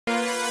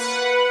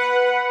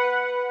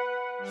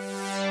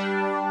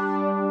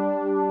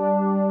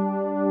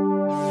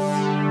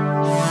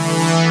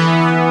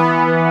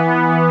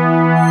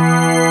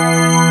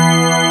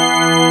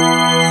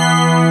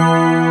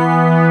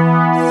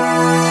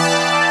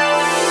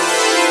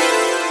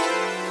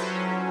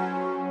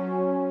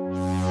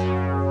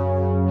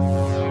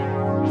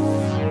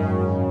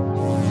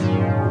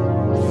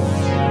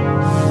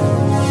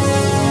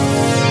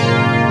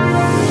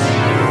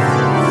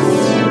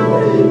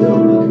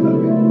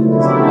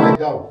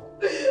down.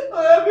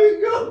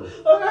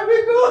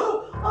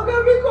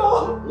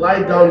 Biko.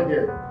 Lie down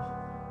here.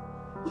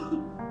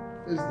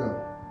 Face down.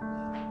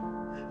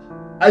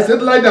 I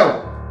said lie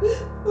down.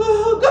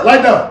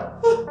 Lie down.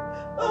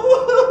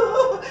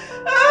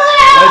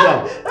 Lie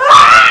down.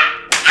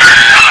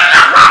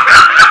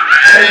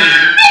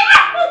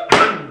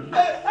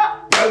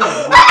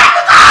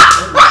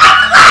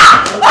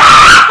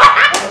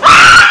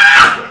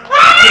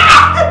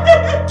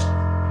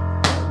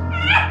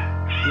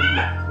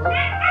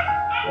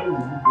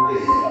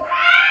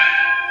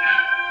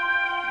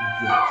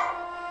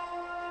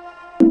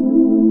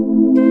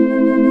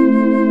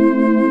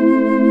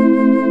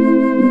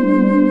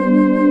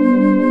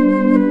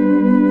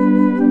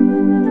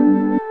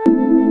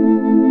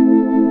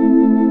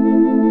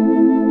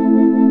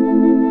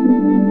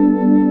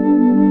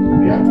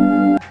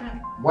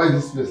 Why is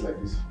this place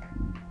like this?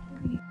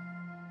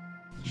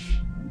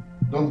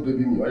 Don't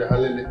baby me.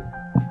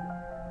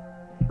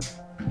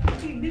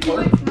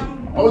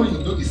 All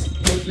you do is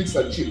Netflix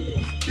and chill.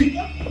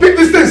 Pick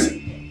these things!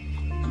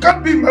 You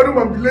can't be in my room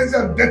and be lazy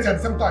and dirty at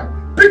the same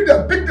time. Pick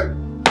them! Pick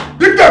them!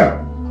 Pick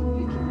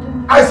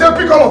them! I said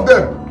pick all of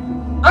them!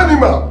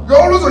 Animal, you're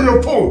always on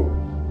your phone.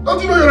 Don't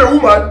you know you're a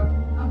woman?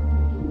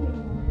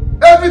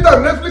 Every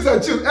time Netflix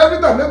and chill. Every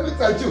time Netflix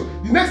and chill.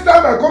 The next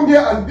time I come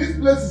here and this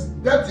place is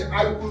dirty,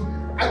 I will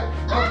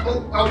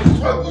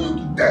struggle you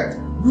to death.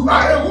 You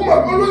are a woman,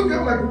 always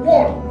get like a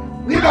wall.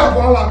 Need that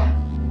voila.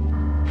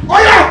 Oh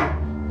yeah!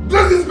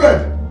 Dress this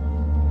bed!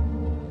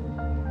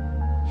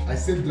 I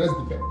said dress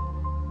the bed.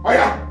 Oh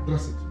yeah!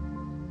 Dress it.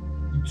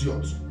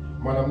 Idiot.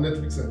 Madam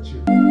Netflix and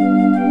chill.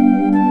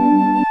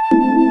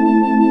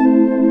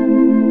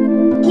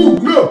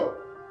 Cook, no!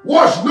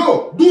 Wash,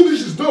 no! Do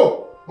dishes,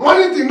 no!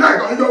 Morning till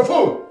night on your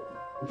phone!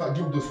 If I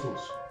give those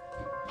phones.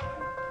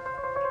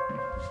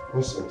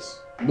 Nonsense.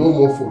 No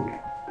more phone.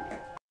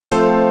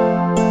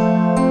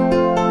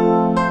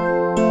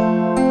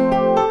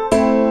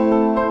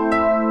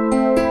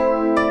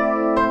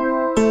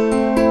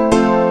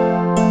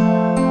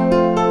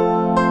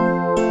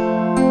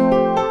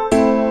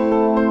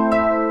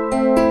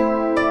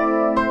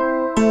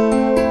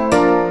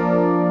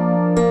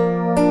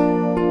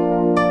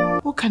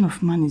 What kind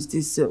of man is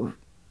this? I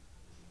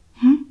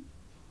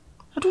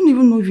don't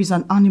even know if he's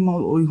an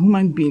animal or a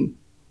human being.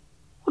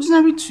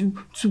 Ordinary to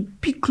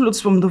pick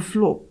clothes from the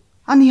floor.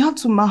 And he had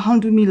to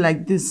handle me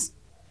like this.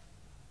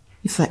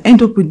 If I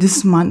end up with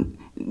this man,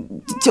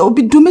 there will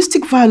be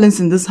domestic violence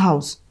in this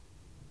house.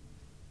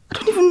 I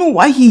don't even know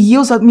why he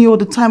yells at me all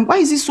the time. Why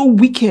is he so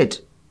wicked?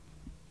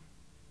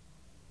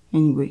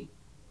 Anyway,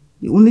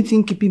 the only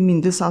thing keeping me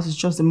in this house is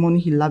just the money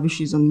he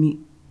lavishes on me.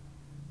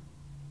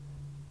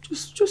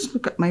 Just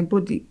look at my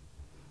body.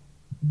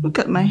 Look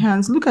at my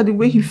hands. Look at the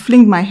way he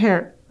flinged my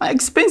hair. My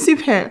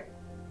expensive hair.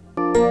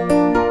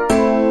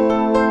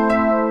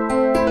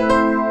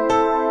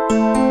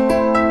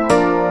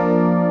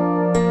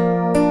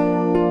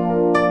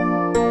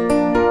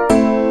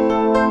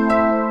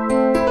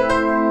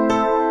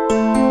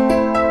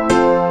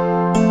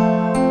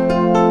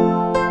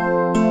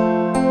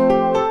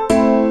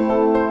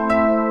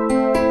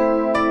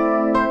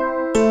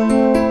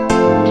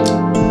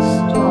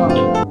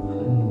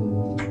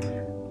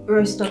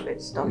 Stop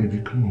it, stop. Baby,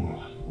 come on.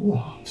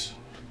 What?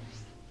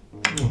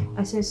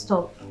 I said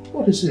stop.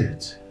 What is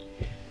it?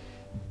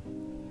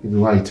 Baby,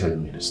 why are you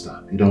telling me to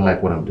stop? You don't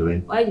like what I'm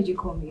doing? Why did you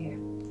call me here?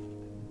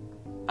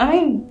 I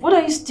mean, what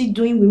are you still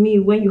doing with me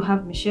when you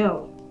have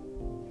Michelle?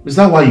 Is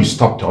that why you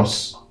stopped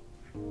us?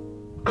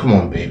 Come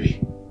on,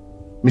 baby.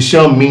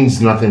 Michelle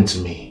means nothing to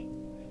me.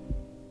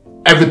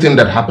 Everything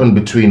that happened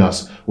between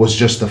us was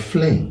just a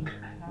fling.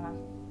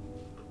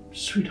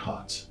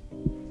 Sweetheart,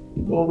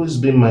 you've always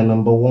been my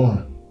number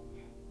one.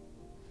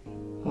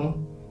 Huh?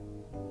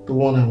 The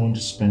one I want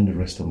to spend the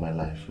rest of my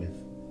life with.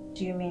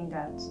 Do you mean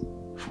that?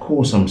 Of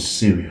course I'm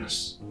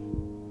serious.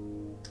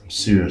 I'm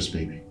serious,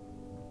 baby.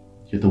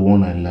 You're the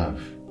one I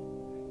love.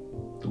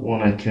 The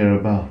one I care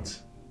about.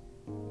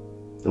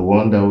 The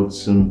one that would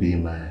soon be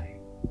my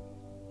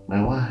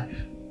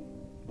wife.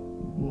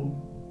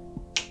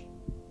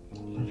 I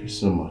love you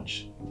so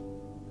much.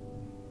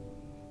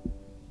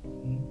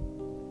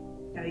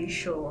 Are you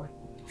sure?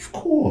 Of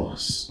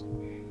course.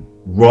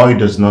 Roy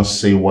does not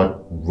say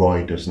what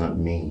Roy does not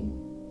mean.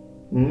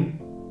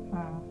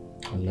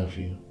 I love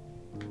you.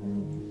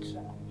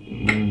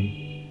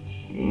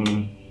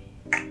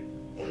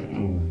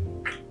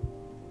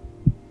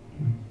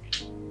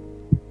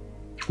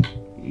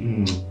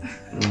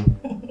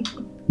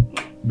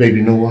 Baby,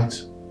 you know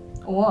what?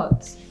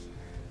 What?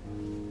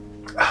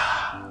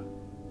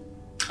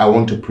 I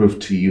want to prove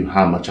to you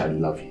how much I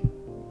love you.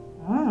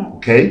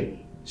 Okay?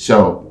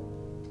 So,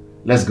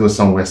 let's go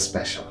somewhere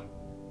special.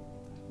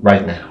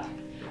 Right now.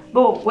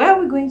 But where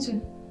are we going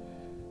to?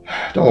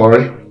 Don't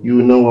worry. You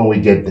will know when we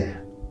get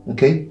there.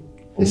 Okay?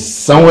 It's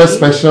somewhere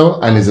special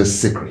and it's a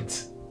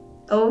secret.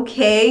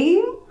 Okay.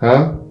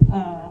 Huh?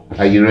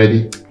 Are you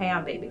ready? I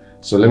am, baby.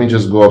 So let me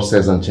just go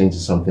upstairs and change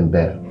to something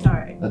better.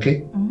 Alright.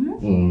 Okay?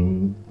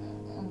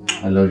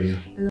 I love you.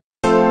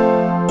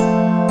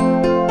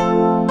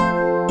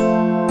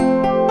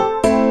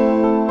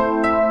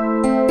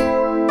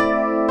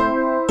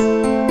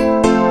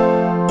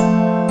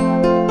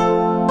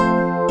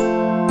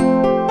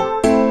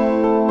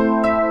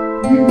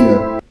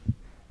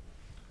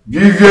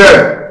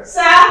 Vivian!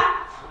 Sir?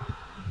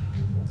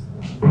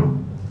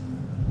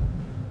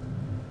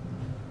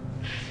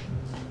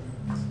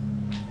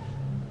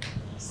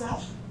 Sir?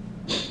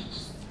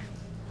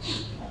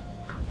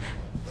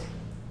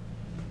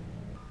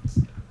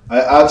 I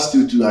asked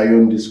you to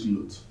iron this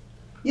clothes.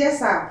 Yes,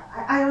 sir.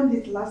 I ironed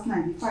it last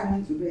night before I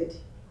went to bed.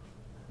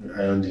 You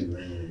ironed it?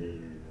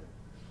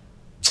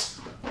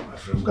 My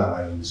friend got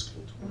iron this clothes.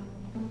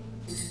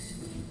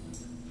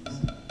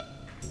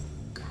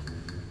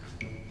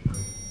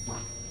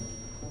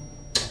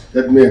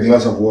 Get me a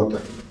glass of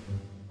water.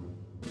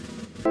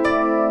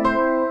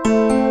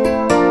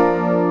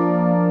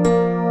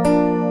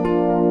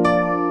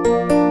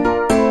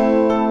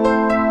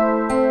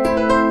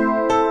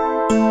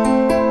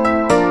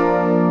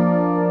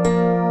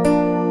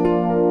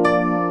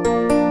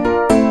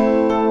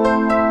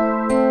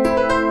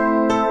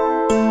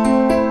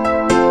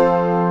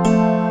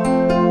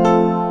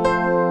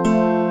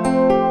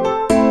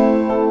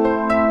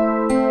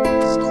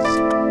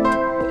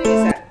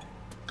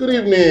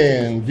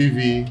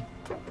 Vivi,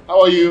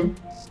 how are you?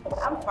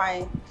 I'm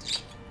fine.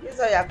 This is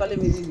why you're calling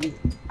me Vivi.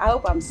 I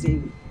hope I'm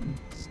safe.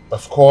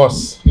 Of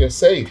course, you're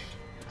safe.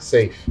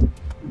 Safe.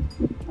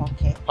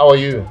 Okay. How are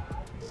you?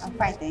 I'm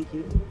fine, thank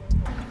you.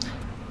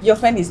 Your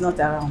friend is not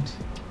around.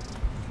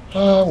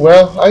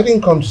 Well, I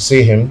didn't come to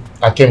see him.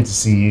 I came to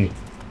see you.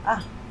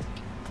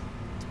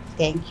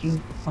 Thank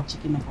you for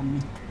checking up on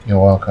me.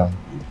 You're welcome.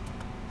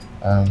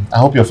 I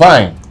hope you're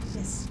fine.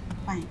 Yes,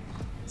 I'm fine.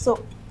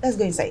 So, let's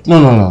go inside.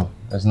 No.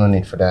 There's no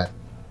need for that.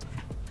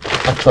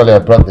 Actually, I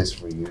brought this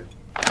for you.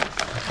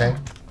 Okay?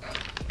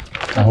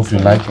 I hope you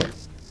like it.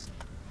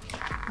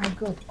 My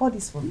God, all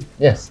this for me?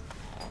 Yes.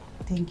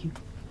 Thank you.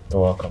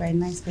 You're welcome. You're a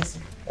nice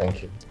person.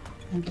 Thank you.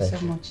 Thank you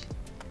so much.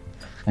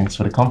 Thanks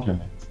for the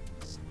compliment.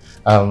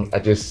 I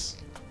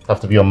just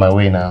have to be on my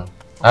way now.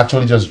 I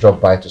actually just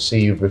dropped by to see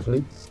you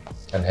briefly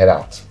and head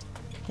out.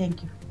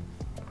 Thank you.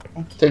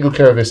 Thank you. Take good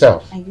care of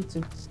yourself. And you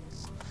too.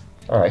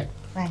 All right.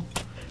 Bye.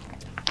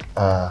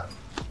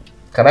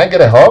 Can I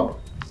get a hug?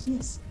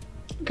 Yes.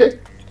 Okay.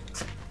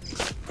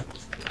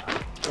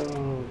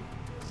 Oh,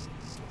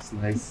 it's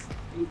nice.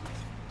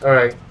 All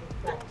right.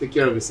 Bye. Take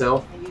care of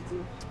yourself. And you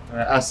too. All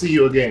right. I'll see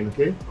you again,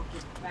 okay? Okay.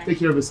 Bye. Take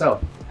care of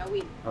yourself. I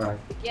will. All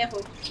right. Be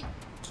careful.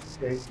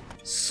 Okay.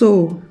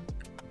 So,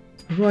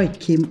 Roy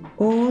came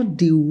all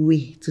the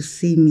way to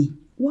see me.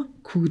 What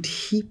could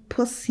he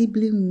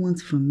possibly want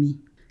from me?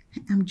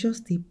 I'm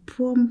just a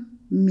poor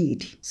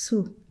maid.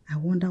 So, I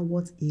wonder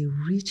what a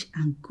rich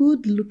and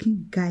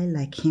good-looking guy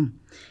like him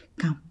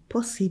can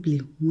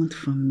possibly want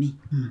from me.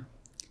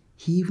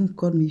 He even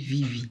called me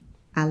Vivi.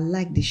 I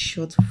like the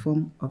short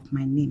form of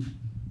my name,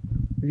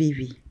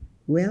 Vivi.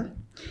 Well,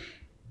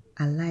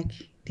 I like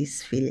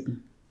this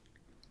feeling.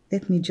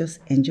 Let me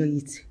just enjoy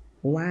it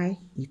while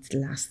it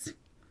lasts.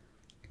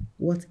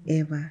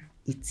 Whatever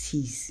it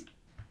is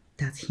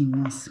that he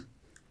wants,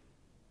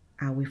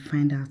 I will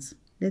find out.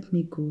 Let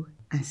me go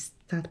and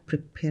start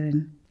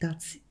preparing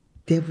that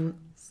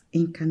devil's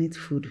incarnate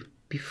food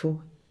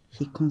before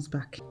he comes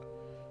back.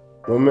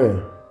 Oh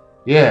man.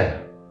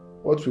 Yeah.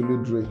 What will you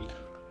drink?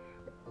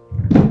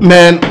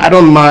 Man, I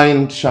don't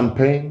mind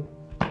champagne,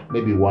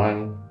 maybe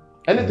wine,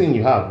 anything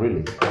you have,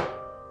 really.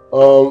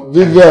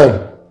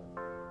 Vivian.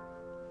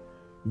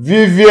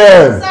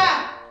 Vivian.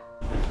 Sir.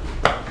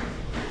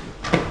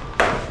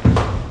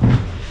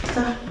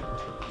 Sir.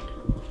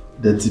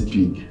 Dirty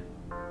pig.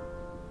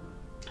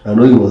 I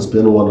know you must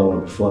spend 1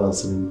 hour before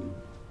answering me.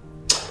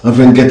 I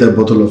can get a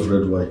bottle of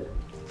red wine.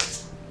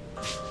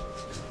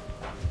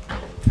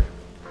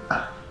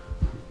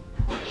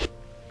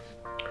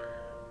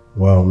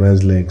 Wow,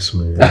 nice legs,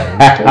 man.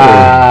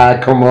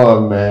 Come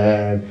on,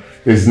 man.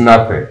 It's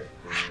nothing.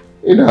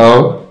 You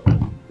know,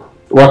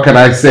 what can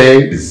I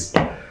say?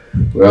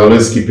 Well,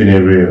 let's keep it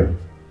real.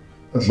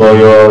 But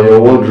your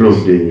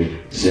wardrobe,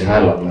 the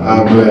highlight.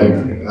 I beg.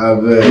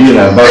 You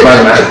know,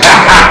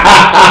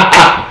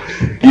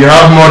 you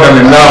have more than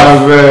enough.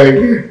 I beg.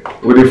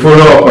 With the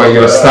follow up on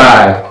your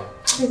style.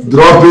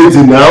 Drop it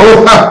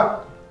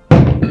now.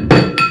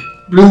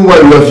 Bring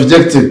what you have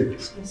rejected.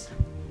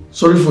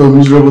 Sorry for your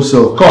miserable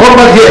self. Come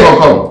back here.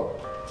 Come.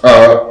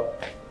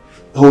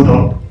 Hold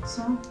on.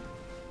 Sir?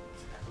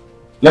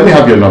 Let me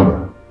have your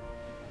number.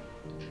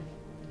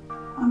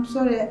 I'm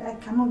sorry, I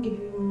cannot give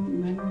you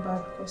my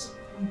number because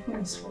my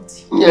phone is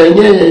faulty.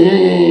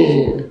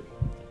 Yeah.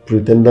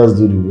 Pretenders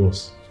do the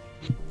worst.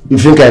 You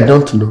think I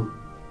don't know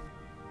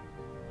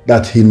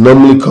that he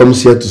normally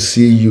comes here to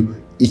see you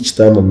each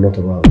time I'm not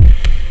around?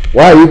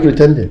 Why are you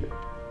pretending?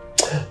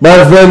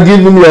 My friend,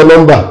 give him your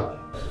number.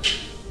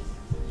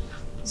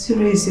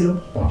 080.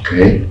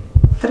 Okay.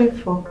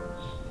 34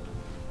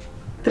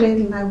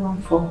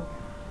 3914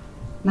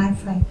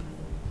 95.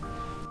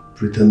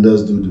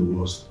 Pretenders do the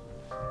worst.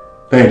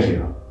 Thank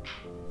you.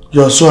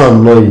 You're so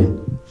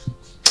annoying.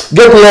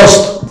 Get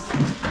lost.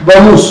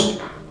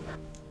 Vamos.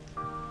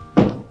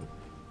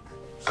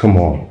 Come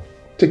on.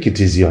 Take it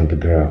easy on the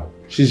girl.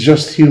 She's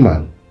just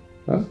human.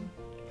 Huh?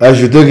 I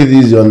should take it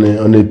easy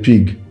on a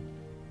pig.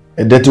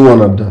 A dirty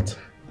one at that.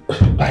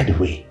 By the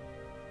way,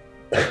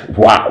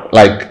 Wow.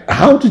 Like,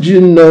 how did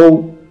you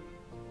know?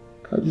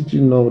 How did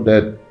you know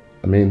that?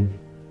 I mean,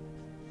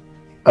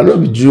 I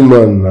don't be Jew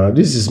man now.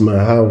 This is my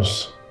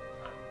house.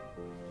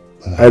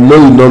 I know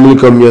you normally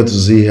come here to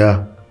see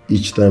her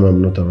each time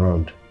I'm not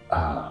around.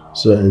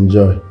 So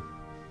enjoy.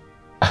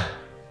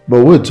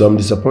 But wait, I'm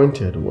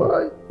disappointed.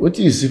 Why? What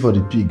do you see for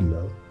the pig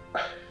now?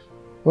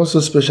 What's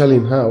so special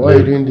in her? Why are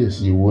you doing this?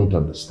 You won't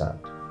understand.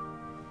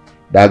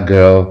 That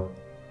girl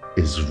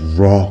is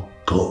raw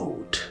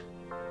gold.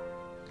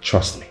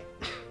 Trust me.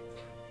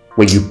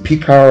 When you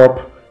pick her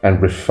up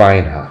and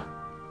refine her,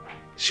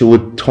 she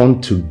will turn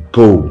to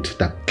gold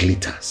that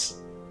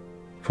glitters.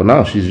 For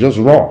now, she's just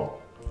raw.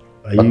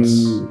 Are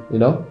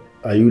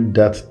you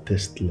that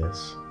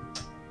tasteless?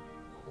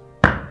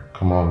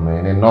 Come on,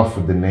 man. Enough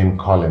with the name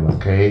calling,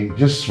 okay?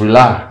 Just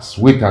relax.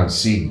 Wait and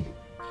see.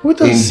 Wait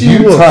and see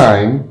In due what?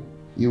 time,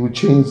 you will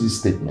change these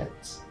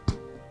statements.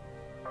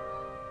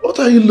 What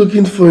are you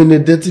looking for in a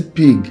dirty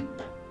pig?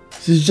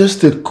 She's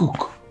just a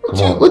cook. Come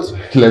on,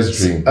 let's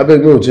drink. I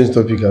beg no, change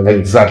topic. I beg.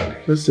 Exactly.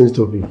 Let's change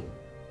topic.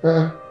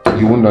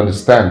 You won't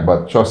understand,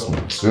 but trust me,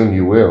 soon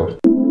you will.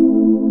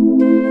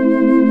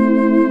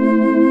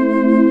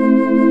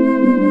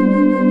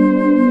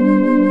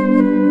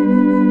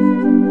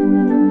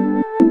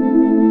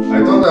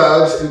 I thought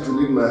I asked you to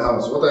leave my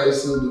house. What are you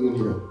still doing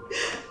here?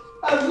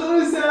 I'm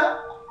sorry, sir.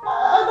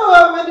 I don't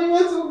have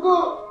anywhere to go.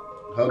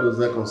 How does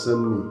that concern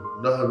me?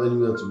 You don't have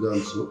anywhere to go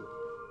and so?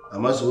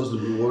 Am I supposed to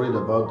be worried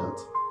about that?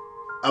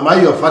 Am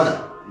I your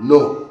father?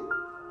 No.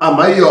 Am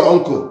I your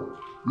uncle?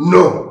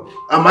 No.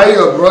 Am I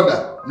your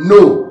brother?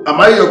 No.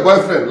 Am I your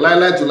boyfriend?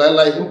 Lie to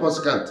lie,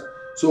 impossible.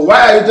 So why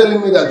are you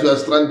telling me that you are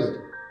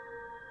stranded?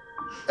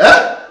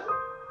 Eh?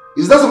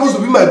 Is that supposed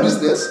to be my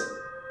business?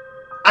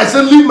 I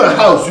said leave my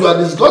house. You are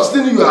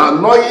disgusting, you are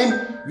annoying,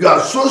 you are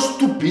so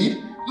stupid.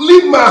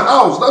 Leave my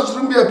house. That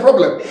shouldn't be a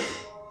problem.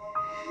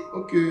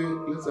 Okay,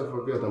 let's not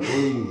forget. I'm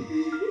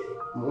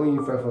owing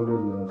you 500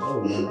 now.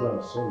 Oh my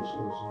God, sorry.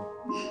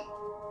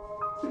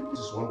 This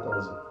is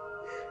 1,000.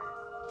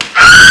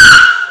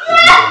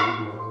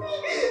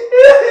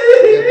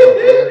 Get out,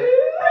 yeah?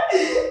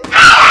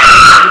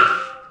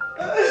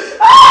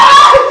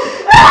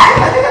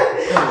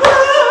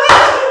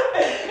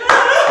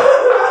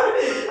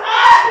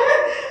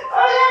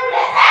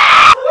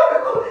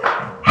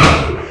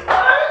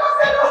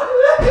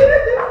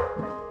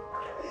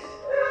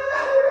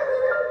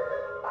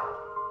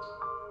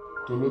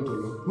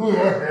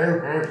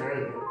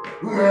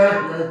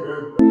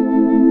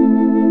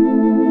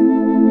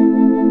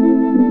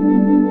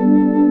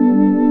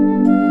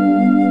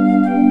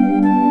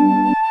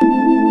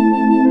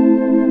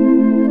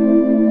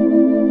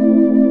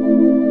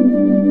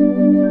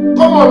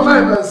 Come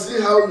online and see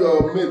how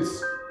your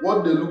mates,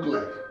 what they look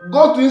like.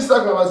 Go to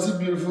Instagram and see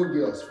beautiful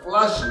girls,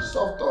 flashy,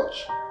 soft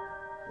touch.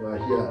 You are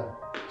here,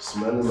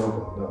 smiling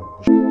up and down.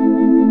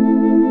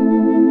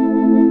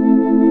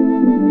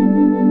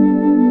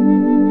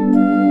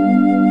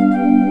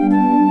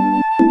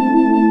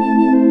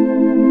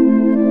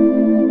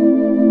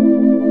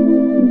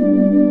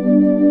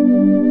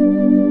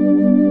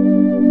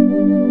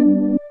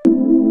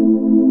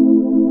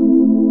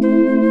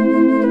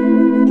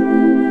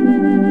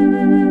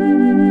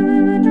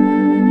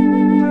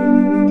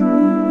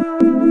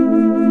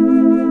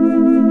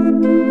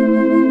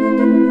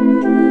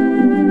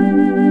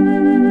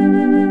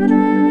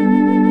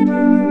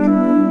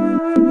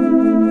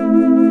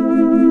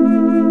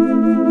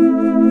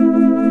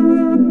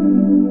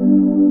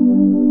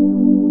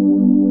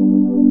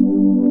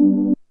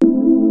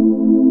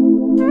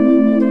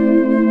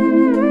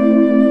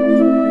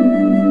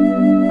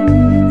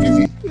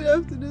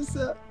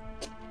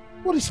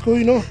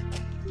 Going on?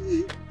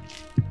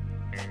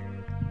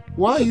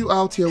 Why are you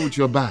out here with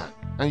your bag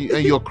and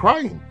you're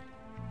crying?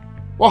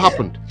 What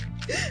happened?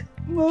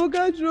 My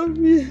Oga drove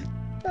me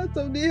out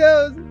of the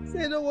house.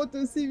 Said I don't want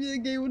to see me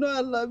again. He will not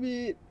allow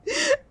me in.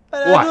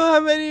 And Why? I don't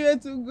have anywhere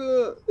to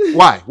go.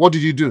 Why? What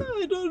did you do?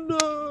 I don't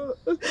know.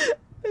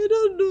 I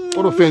don't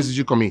know. What offense did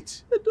you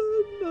commit? I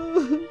don't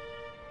know.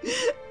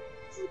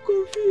 I'm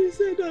confused.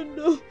 I don't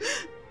know.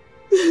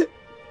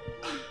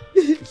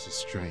 This is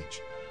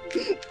strange.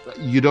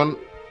 You don't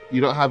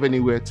have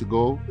anywhere to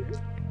go?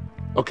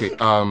 Okay,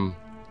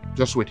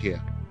 just wait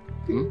here.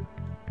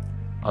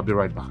 I'll be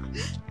right back.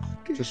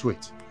 Okay. Just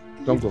wait.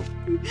 Don't go.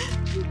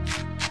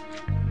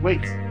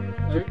 Wait.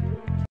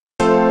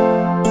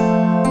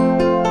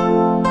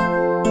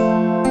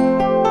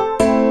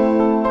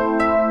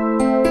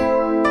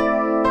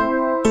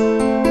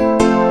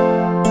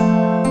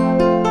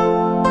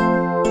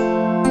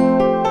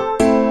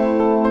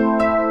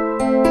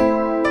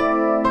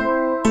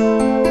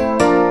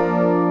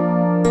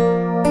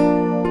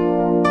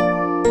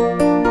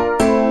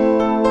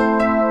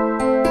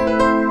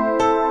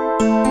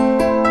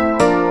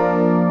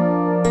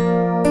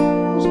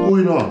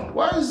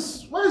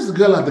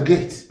 Girl at the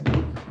gate?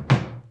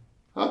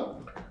 Huh?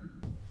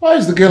 Why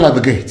is the girl at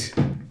the gate?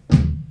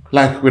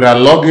 Like with her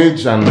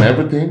luggage and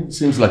everything?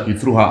 Seems like you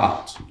threw her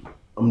out.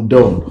 I'm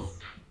done.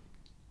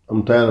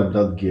 I'm tired of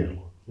that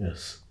girl.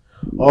 Yes.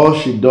 All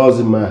she does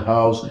in my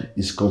house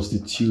is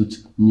constitute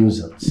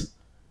nuisance.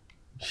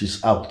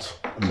 She's out,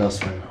 and that's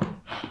fine.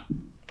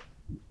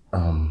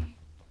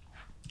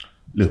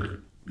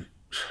 Look,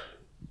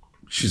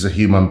 she's a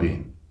human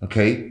being,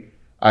 okay?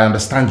 I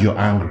understand you're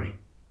angry,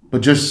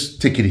 but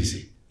just take it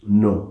easy.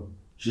 No,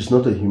 she's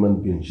not a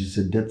human being. She's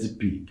a dirty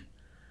pig.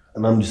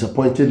 And I'm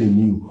disappointed in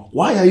you.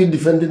 Why are you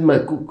defending my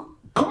cook?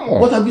 Come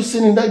on. What have you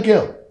seen in that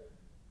girl?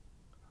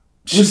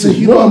 She's a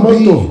human no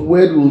being. amount of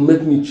word will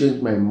make me change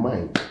my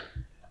mind.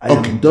 I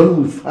am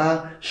done with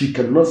her. She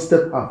cannot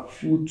step her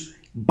foot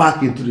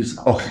back into this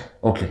house.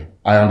 Okay.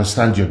 I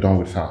understand you're done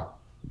with her.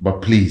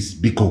 But please,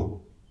 Biko,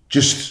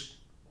 just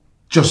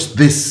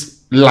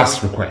this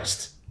last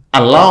request.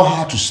 Allow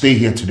her to stay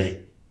here today.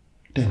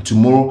 Then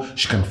tomorrow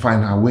she can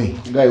find her way.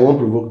 Guy, you won't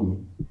provoke me.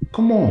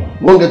 Come on.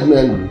 You won't get me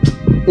angry.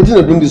 What did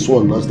I bring this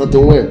one? I started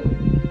when?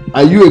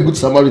 Are you a good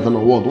Samaritan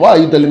or what? Why are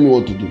you telling me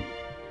what to do?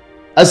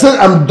 I said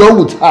I'm done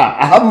with her.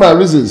 I have my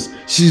reasons.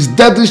 She's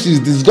dirty, she's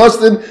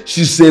disgusting,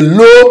 she's a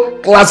low,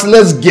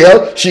 classless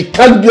girl. She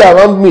can't be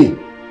around me.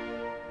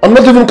 I'm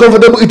not even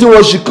comfortable eating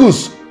what she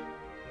cooks.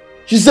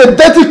 She's a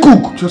dirty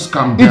cook. Just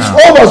calm down. It's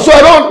over, so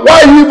I don't...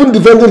 Why are you even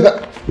defending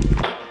her?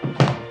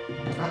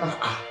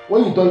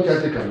 When you don't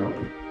caretaker now?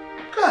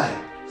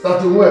 Guy,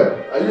 starting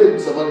where? Are you a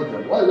good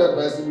Samaritan? Why are you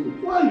advising me?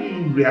 Why are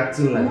you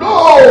reacting like that?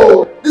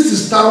 No! This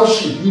is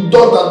township. You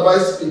don't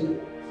advise people.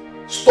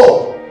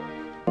 Stop.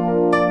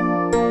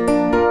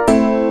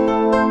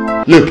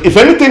 Look, if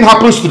anything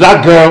happens to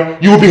that girl,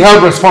 you will be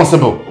held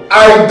responsible.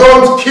 I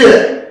don't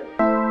care.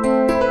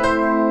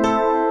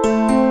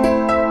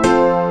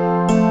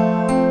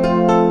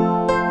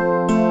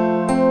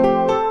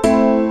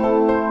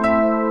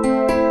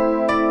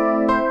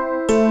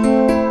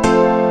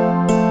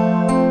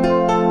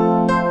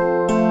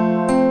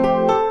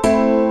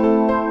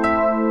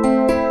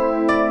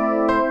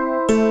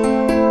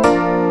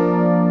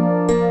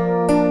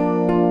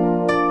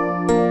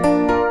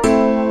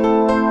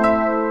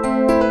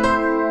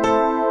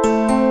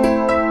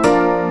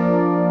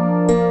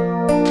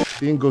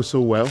 Go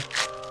so well.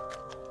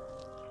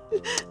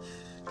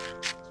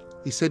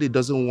 He said he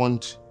doesn't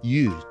want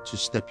you to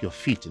step your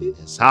feet in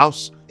his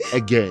house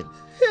again.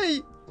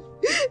 Hey.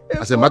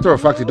 As a matter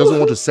of fact, he doesn't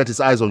want to set his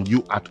eyes on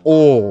you at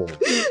all. What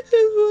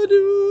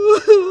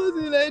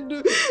will I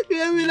do?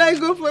 Where will I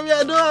go from here?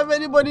 I don't have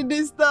anybody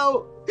this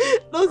town.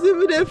 Don't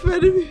even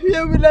defend me.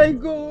 Where will I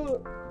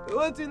go?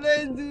 What will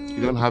I do?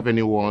 You don't have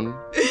anyone?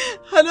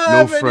 I don't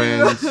have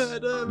friends?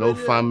 anyone. No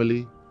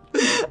family?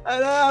 I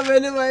don't have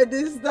anyone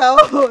this town.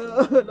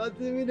 Not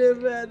even a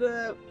friend.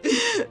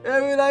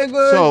 Where will I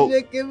go? So,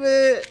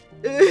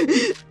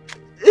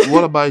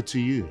 what am I to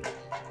you?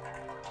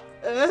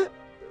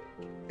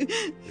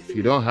 If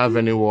you don't have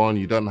anyone,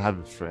 you don't have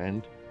a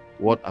friend,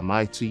 what am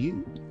I to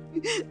you?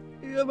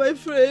 You're my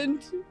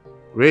friend.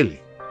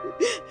 Really?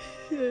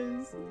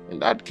 Yes. In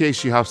that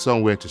case, you have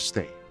somewhere to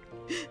stay.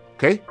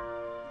 Okay?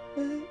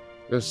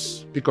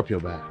 Just pick up your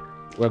bag.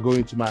 We're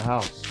going to my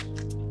house.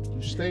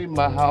 You stay in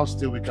my house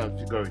till we can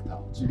figure it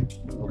out.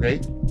 Okay?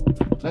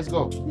 Let's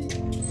go.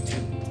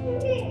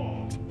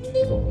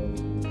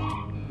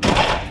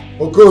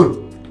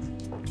 Okon!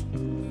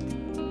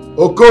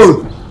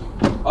 Okon!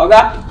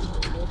 Oga!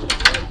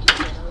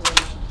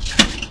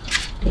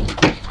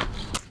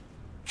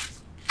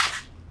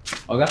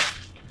 Oga,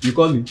 you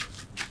call me?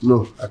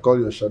 No, I call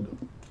your shadow.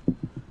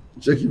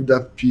 Check if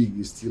that pig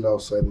is still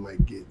outside my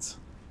gate.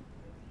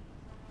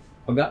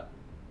 Oga,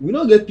 we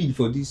don't get pig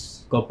for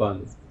this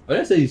compound.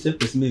 Let's say you say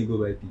person may go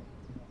buy pig.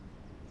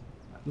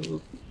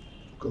 No.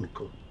 Come.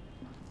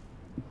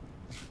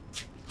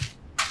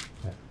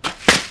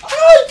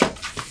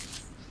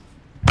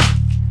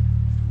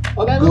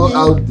 Okay, go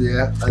out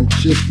there and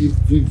check if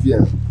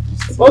Vivian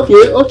is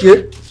still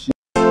Okay.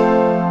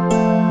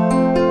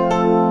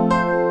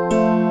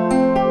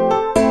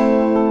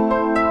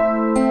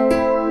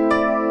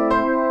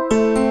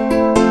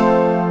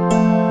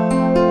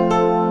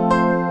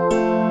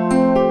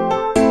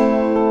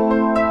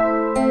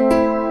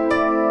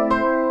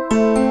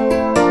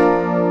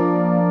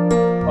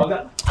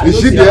 Is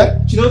she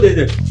there? She not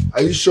there.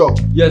 Are you sure?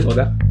 Yes,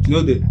 Oga. She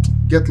not there.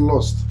 Get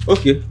lost.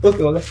 Okay,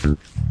 Oga.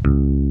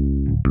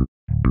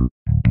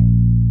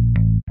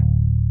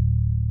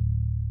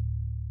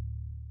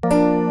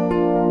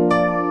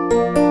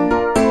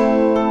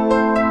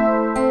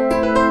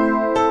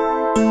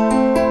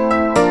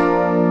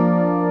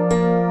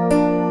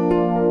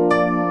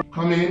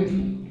 Come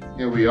in.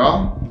 Here we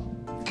are.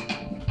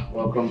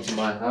 Welcome to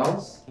my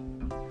house.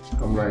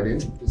 Come right in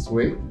this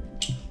way.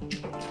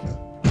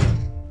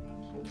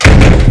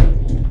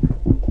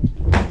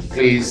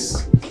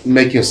 Please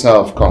make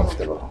yourself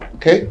comfortable,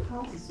 okay? The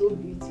house is so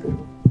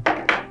beautiful.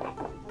 I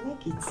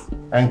like it.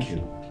 Thank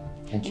you.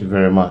 Thank you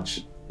very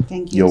much.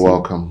 Thank you. You're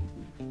welcome.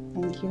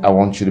 Thank you. I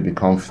want you to be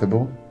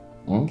comfortable.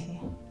 Okay.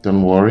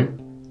 Don't worry.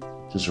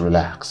 Just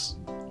relax.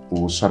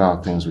 We'll sort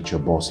out things with your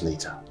boss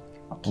later.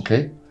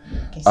 Okay?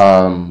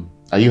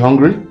 Are you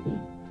hungry?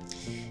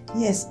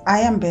 Yes, I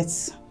am, but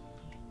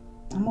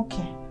I'm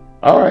okay.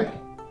 All right.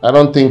 I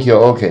don't think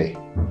you're okay.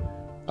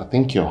 I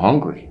think you're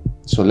hungry.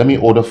 So let me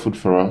order food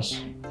for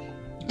us.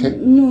 Okay?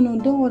 No,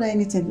 don't order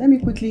anything. Let me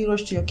quickly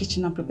rush to your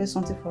kitchen and prepare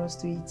something for us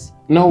to eat.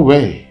 No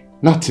way.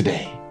 Not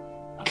today.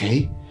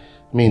 Okay?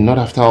 I mean, not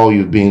after all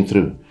you've been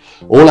through.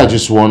 All I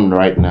just want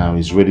right now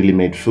is readily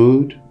made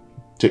food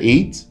to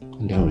eat,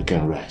 and then we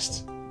can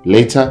rest.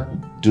 Later,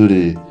 do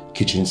the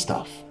kitchen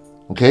stuff.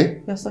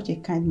 Okay? You're such a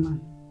kind man.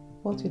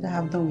 What would I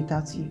have done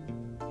without you?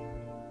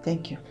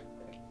 Thank you.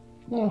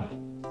 Oh,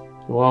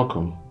 you're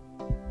welcome.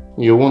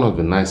 You're one of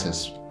the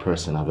nicest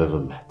person I've ever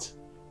met.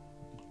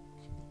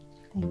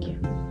 Thank you.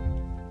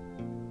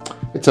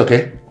 It's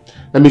okay.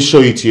 Let me show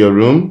you to your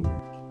room.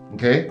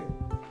 Okay?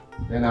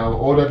 Then I'll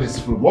order this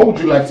food. What would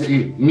you like to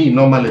eat? Me,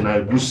 normally, and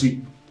I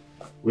goosey.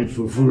 Wait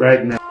for food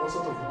right now. What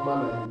sort of man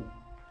are you?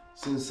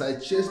 Since I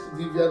chased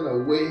Vivian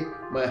away,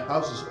 my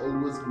house is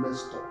always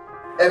messed up.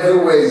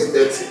 Everywhere is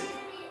dirty.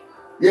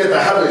 Yet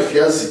I have a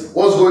fiancé.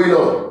 What's going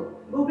on?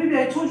 Oh baby,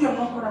 I told you I'm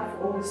not caught up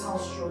for all these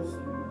house chores.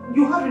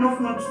 You have enough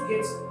money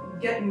to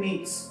get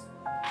mates.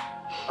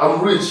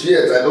 I'm rich,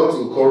 yet I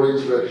don't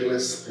encourage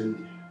reckless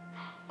spending.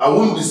 I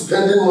won't be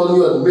spending money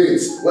on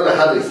mates when I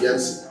have a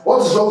fiancé.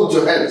 What is wrong with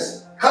your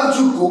hands? Can't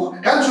you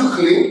cook? Can't you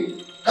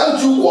clean?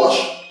 Can't you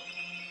wash?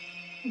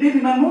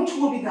 Baby, my mom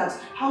told me that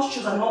house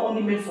chores are not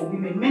only made for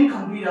women, men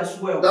can do it as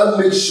well. That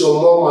makes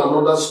your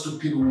mom another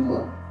stupid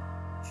woman.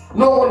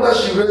 No wonder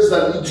she raised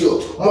an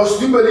idiot.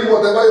 Must you believe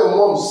whatever your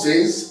mom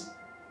says?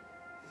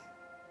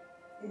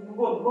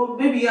 But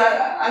baby,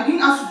 I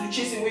didn't ask you to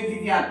chase away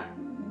Vivian.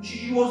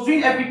 She was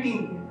doing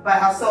everything by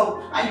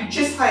herself and you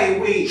chased her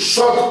away.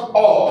 Shut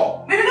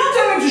up! Baby, don't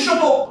tell me to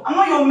shut up. I'm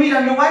not your maid,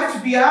 I'm your wife to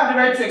be. I have the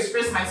right to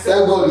express myself.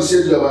 Thank God you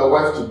said you are my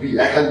wife to be.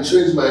 I can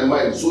change my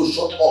mind, so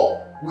shut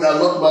up. We are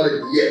not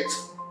married yet.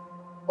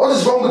 What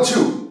is wrong with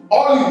you?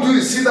 All you do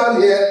is sit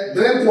down here,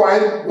 drink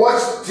wine, watch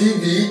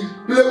TV,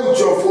 play with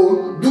your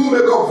phone, do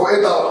makeup for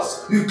 8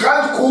 hours. You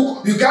can't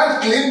cook, you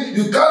can't clean,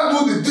 you can't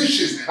do the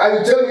dishes, and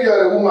you tell me you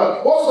are a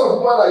woman. What sort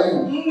of woman are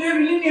you?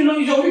 Baby, leave me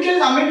alone. Your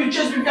weekends are made to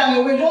chase Vivian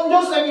away.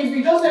 Just let me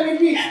be. Just let me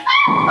be.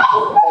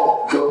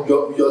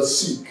 You're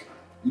sick.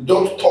 You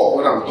don't talk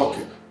when I'm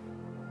talking.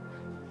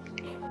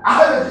 I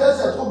have a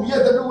fiancé at home,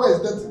 yet everywhere is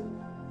dirty.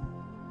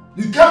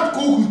 You can't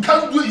cook, you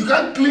can't do it, you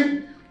can't clean.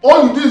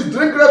 All you do is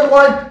drink red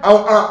wine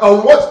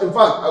and watch. In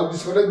fact, I will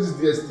disconnect this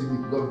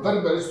DSTV. You're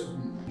very, very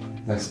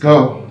stupid. Let's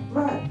go.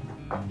 Right.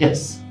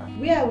 Yes.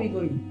 Where are we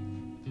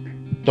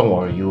going? Don't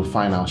worry, you'll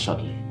find out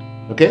shortly.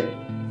 Okay?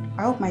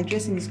 I hope my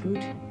dressing is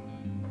good.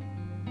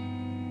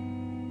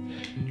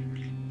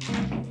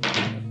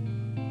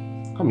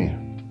 Come here.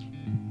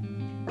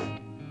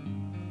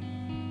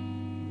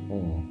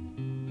 Oh.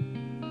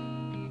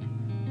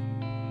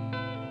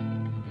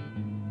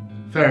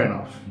 Fair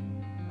enough.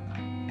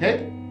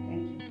 Okay?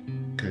 Thank you.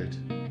 Good.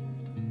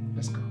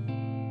 Let's go.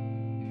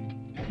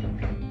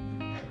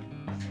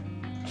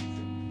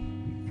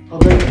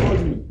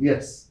 Okay,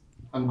 yes.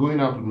 I'm going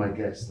out with my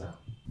guests now.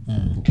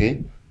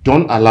 Okay?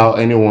 Don't allow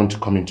anyone to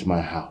come into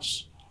my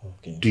house.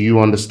 Okay. Do you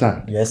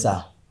understand? Yes,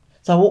 sir.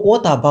 So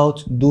what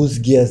about those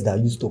girls that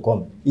used to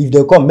come? If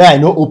they come, may I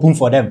not open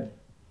for them?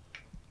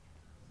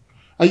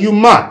 Are you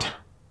mad?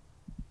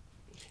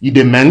 You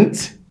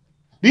dement?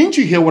 Didn't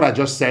you hear what I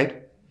just said?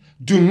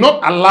 Do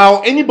not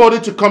allow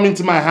anybody to come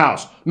into my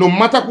house, no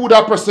matter who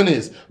that person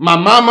is. My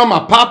mama,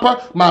 my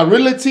papa, my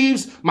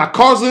relatives, my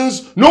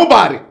cousins,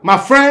 nobody. My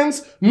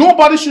friends,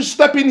 nobody should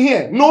step in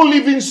here. No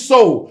living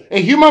soul,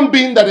 a human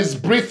being that is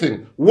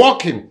breathing,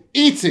 walking,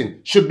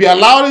 eating, should be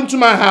allowed into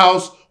my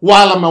house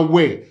while I'm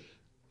away.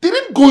 Did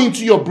it go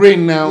into your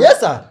brain now? Yes,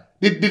 sir.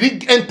 Did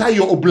it enter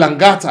your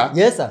oblongata?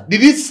 Yes, sir.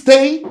 Did it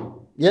stay?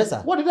 Yes,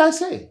 sir. What did I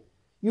say?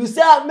 You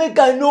say I make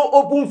I no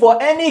open for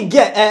any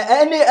girl,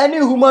 any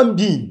human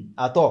being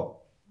at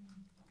all.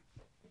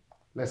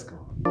 Let's go.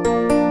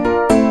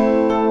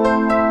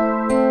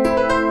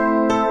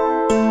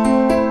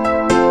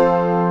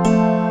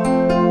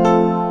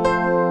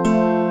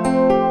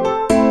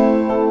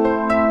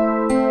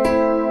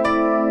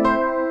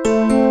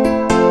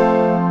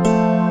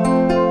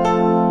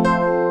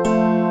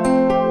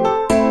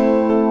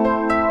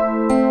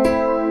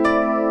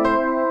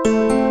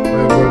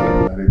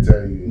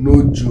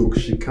 No joke,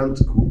 she can't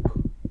cook.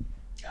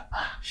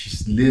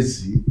 She's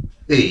lazy.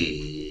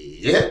 Hey,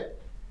 yeah.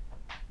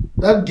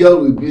 That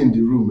girl will be in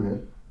the room, eh?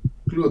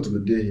 Clothes go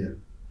there here,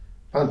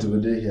 pants go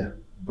there here,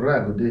 bra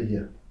go there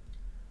here,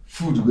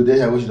 food go there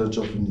here when she don't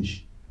chop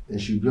finish. Then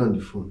she'll be on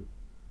the phone.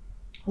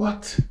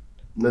 What?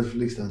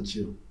 Netflix and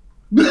chill.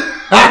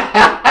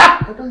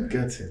 I don't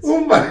get it.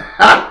 Oh my.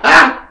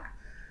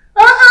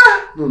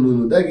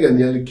 No. That girl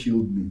nearly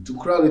killed me. To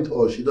crown it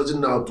all, she doesn't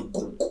know how to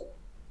cook.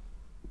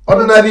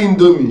 Ordinary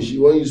Indomie, she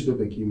won't use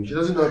pepper kimi. She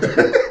doesn't know how to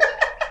cook.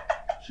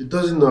 She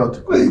doesn't know how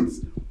to cook. Wait,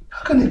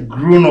 how can a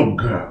grown-up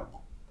girl,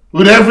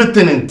 with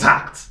everything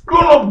intact,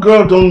 grown-up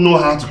girl don't know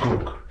how to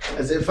cook?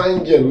 As a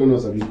fine girl who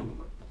knows how to cook.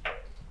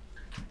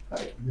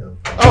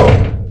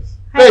 Oh,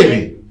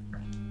 baby.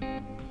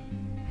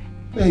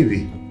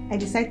 Baby. I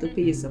decided to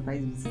pay you a surprise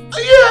visit.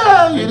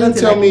 Yeah, you didn't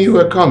tell me you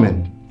were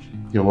coming.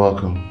 You're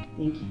welcome.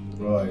 Thank you.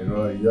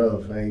 Roy, you're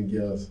a fine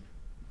girl.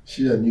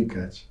 She a new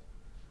catch.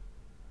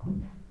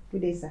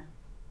 Good day, sir.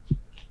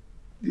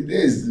 The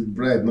day is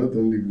bright, not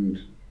only good.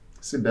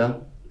 Sit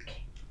down.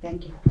 Okay,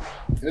 thank you.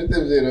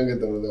 Anytime you don't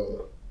get another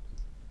one,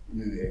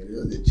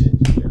 you just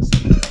change.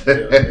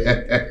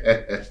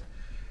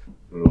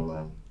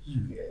 Roman.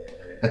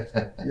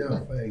 Yeah,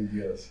 fine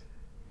girls.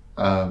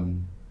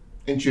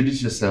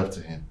 Introduce yourself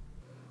to him.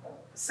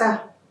 Sir,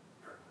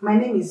 my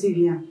name is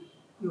Vivian,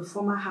 your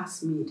former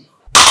housemaid.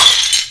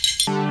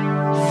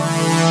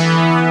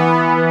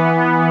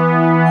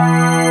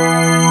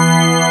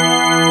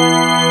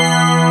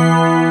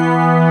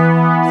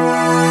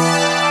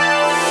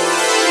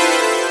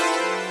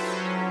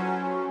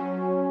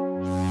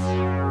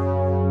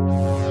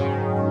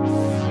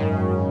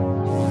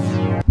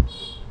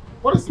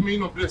 What is the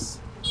meaning of this?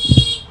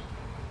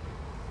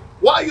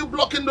 Why are you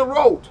blocking the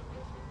road?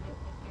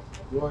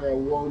 Why I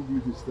warned you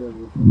to stay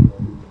away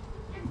from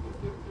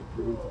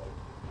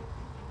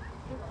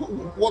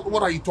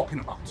What are you talking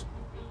about?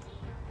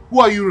 Who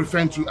are you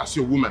referring to as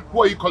your woman?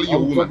 Who are you calling your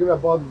woman? I'm talking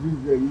about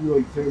Vivian, you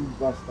are saying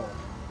bastard.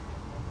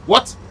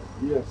 What?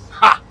 Yes.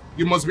 Ha!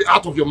 You must be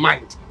out of your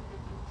mind.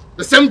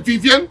 The same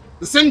Vivian,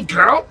 the same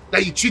girl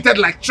that you treated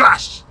like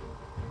trash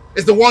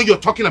is the one you're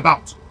talking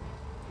about.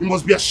 You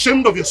must be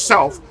ashamed of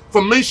yourself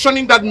for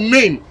mentioning that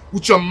name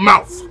with your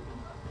mouth.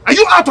 Are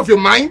you out of your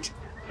mind?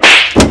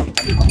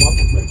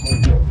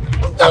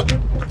 Are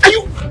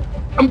you?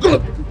 I'm gonna...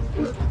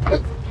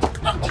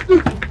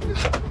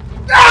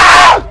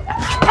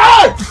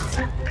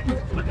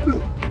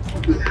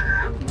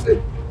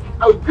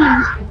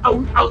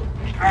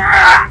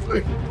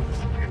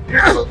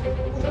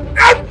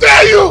 How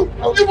dare you!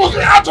 You must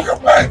be out of your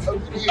mind!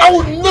 I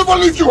will never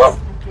leave you up!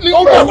 Leave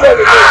my woman!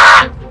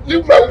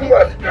 Leave my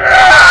woman!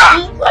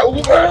 Leave my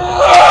woman!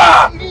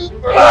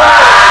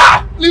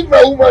 Leave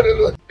my woman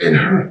alone! It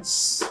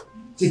hurts.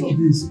 Take it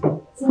easy.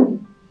 Sonia,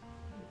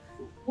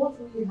 what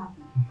really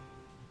happened?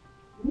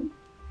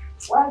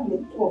 Why are the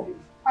two of you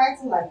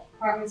fighting like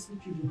primary school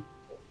children?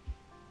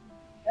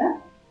 Eh?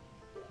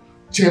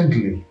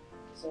 Gently.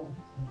 Sorry.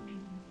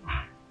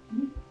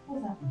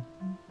 What happened?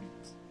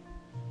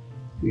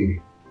 Yeah.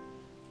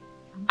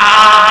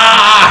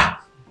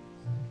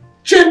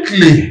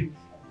 Gently.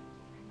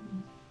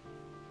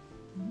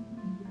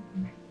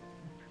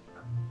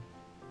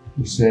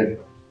 He said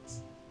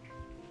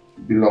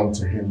you belong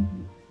to him.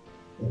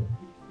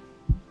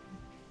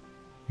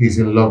 He's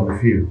in love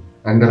with you,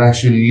 and that I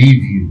should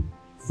leave you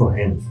for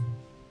him.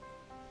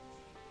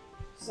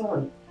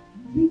 Sorry.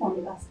 Leave on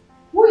the last.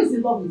 Who is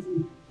in love with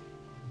me?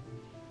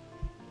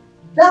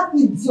 That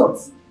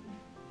idiot.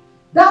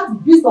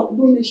 That beast of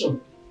no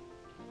nation.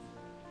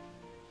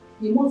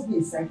 He must be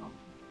a psycho.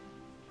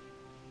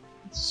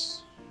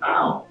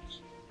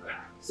 Ouch.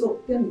 So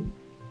tell me,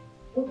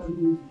 what are you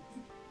doing?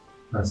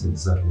 That's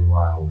exactly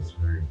why I was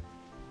very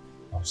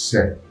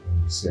upset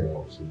when you said I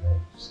was in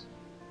love.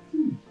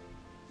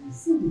 I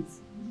said it.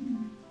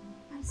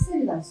 I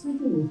said that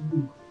something was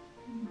wrong.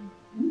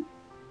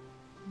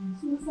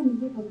 So what's the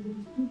mistake of the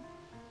two?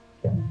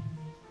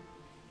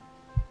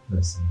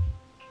 Listen.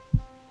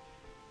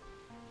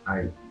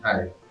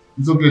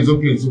 It's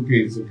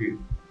okay.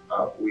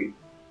 Wait.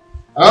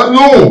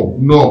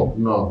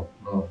 No.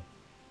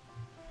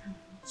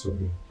 It's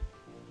okay.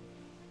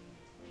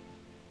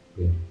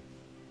 Yeah.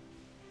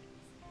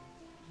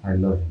 I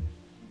love you.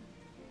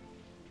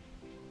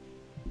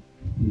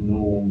 No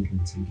one can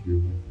take you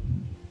away from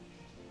me.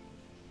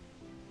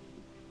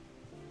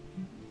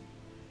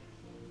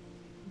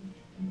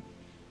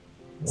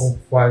 Don't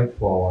fight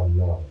for our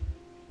love,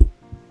 no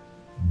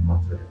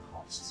matter the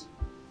cost.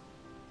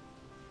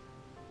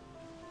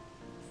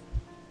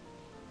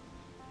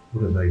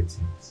 Whatever it is.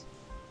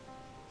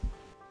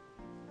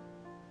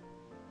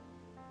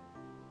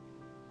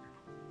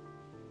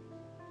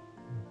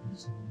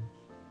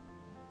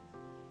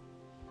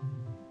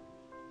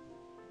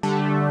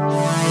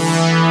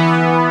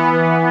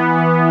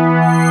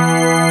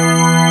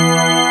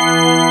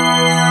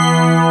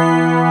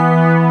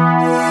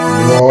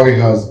 Roy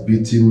has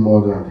beaten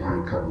more than he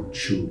can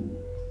chew.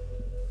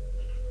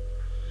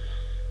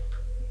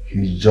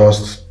 He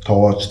just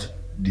touched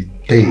the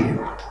tail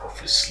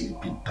of a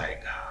sleeping tiger.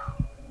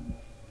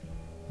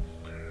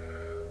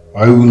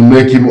 I will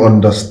make him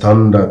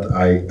understand that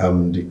I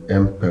am the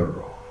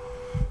emperor,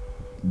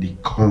 the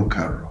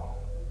conqueror,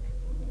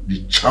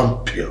 the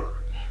champion,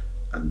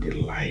 and the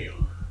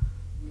lion.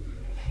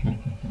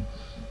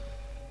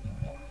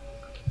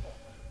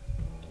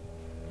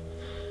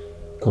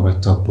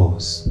 Correct talk,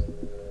 boss.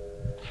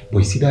 But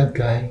you see that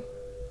guy?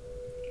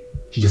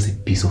 He's just a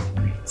piece of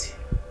meat.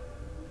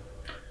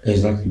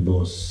 Exactly,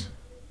 boss.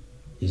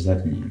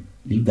 Exactly.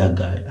 Leave that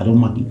guy. I don't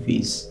mark his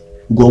face.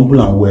 Go humble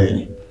and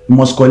well. He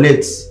must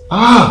collect.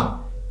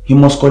 He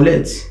must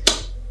collect.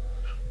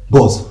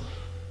 Boss,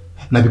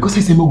 now because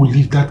I say we will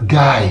leave that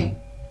guy.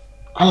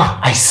 Allah,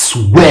 I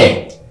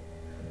swear.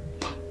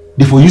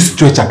 Before you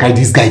stretch and carry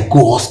this guy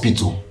go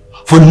hospital.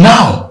 For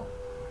now,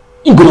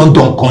 he go on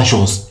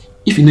unconscious.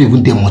 If you know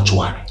even them much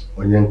worry.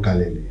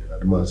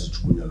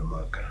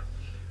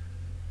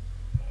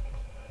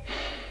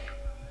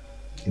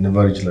 You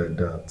never reach like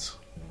that.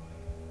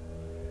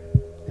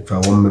 If I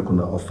want make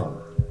una offer,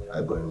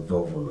 I go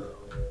involve una.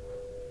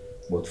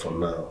 But for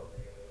now,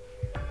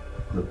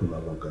 make una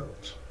log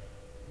out.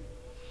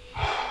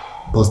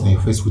 Boss, now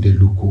your face with a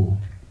look. Oh.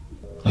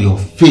 Now your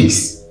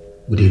face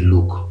with a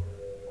look.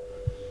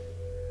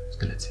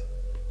 Skeleton.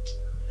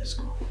 Let's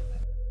go.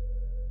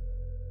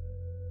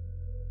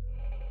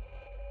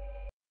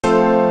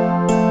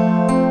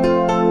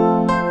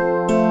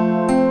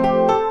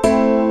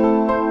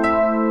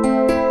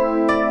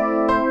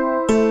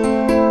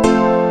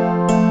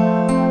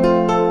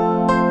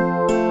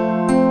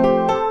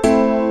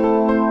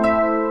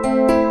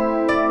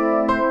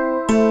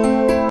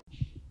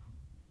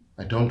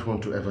 I don't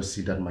want to ever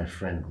see that my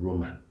friend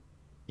Roman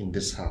in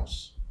this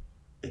house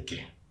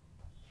again.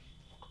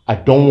 I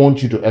don't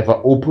want you to ever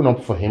open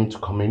up for him to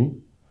come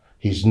in.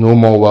 He's no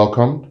more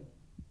welcomed.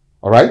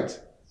 All right?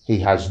 He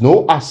has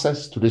no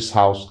access to this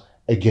house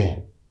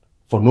again.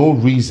 For no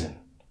reason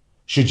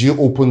should you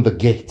open the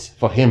gate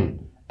for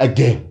him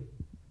again.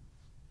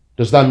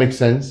 Does that make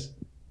sense?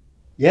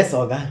 Yes,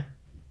 Oga.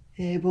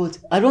 But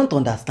I don't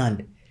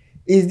understand.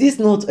 Is this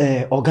not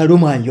Oga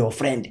Roman, your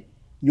friend?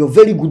 Your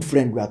very good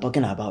friend we are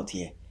talking about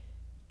here.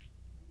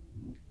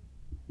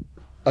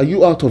 Are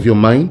you out of your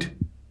mind?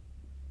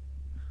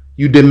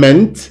 You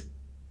dement?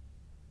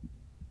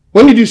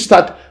 When did you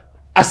start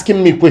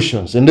asking me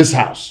questions in this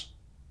house?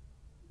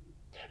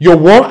 Your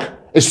work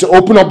is to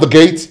open up the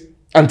gate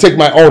and take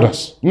my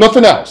orders.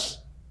 Nothing else.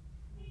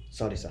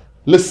 Sorry, sir.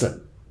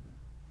 Listen.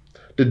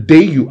 The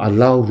day you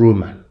allow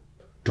Roman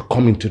to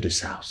come into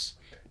this house,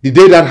 the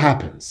day that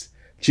happens,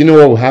 do you know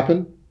what will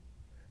happen?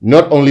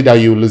 Not only that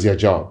you will lose your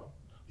job,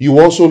 you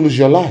also lose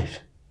your life.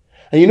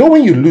 And you know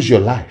when you lose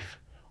your life,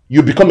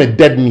 you become a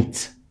dead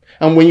meat.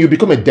 And when you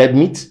become a dead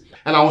meat,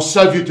 and I will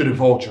serve you to the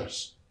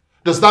vultures.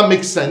 Does that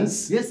make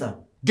sense? Yes, sir.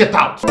 Get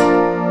out.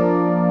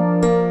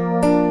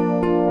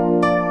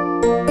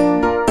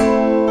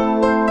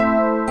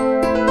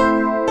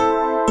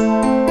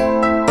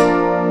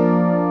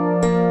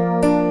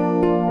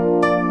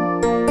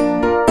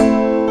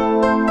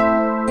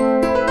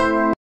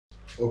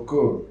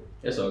 Oko.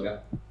 Yes,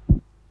 Oga.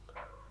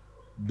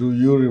 Do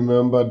you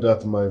remember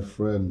that my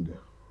friend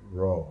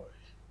Roy?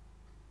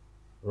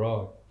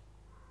 Roy.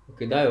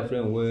 Okay, that your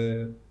friend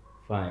were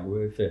fine,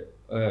 were fair.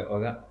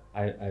 Oga,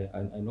 I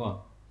know him.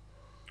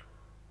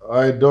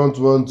 I don't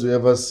want to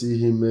ever see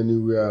him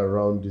anywhere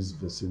around this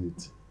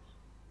vicinity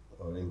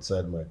or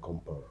inside my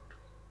compound.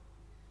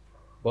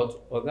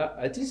 But Oga,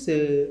 I think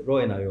say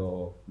Roy na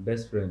your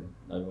best friend,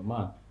 na your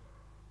man.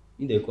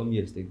 He dey come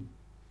here steady.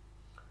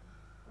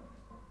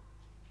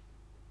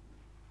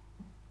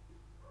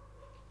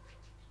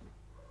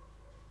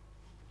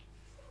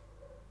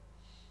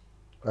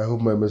 I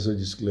hope my message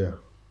is clear.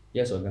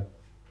 Yes, Oga.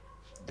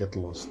 Get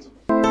lost.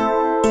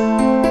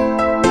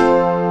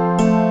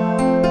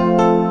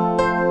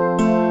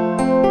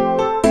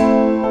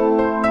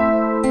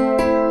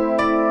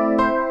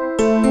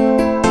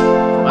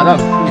 Madam.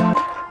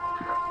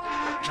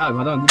 Hi,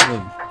 madam, good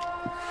morning.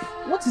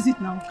 What is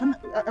it now?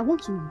 I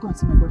want to go and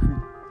see my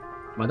boyfriend.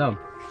 Madam,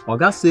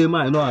 Oga say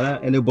man, I don't allow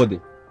anybody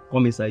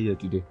come inside here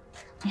today.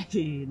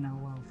 Hey, now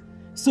wow.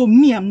 So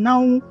me, I'm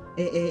now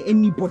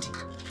anybody.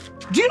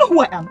 Do you know who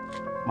I am?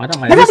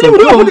 Madam, I know some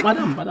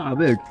Madam, I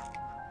beg.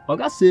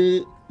 Oga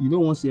say you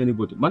don't want to see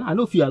anybody. Madam, I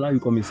don't feel allow you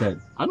come inside.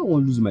 I don't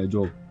want to lose my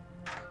job.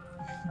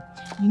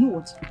 You know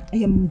what? I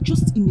am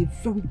just in a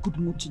very good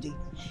mood today.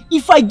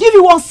 If I give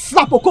you one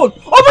slap or cold,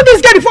 open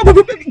this gate before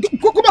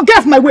come on, get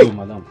off my way. No,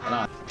 madam.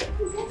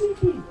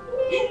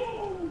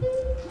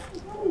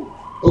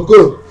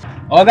 Oko.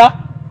 Oga.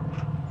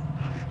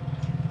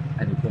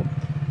 I dey come.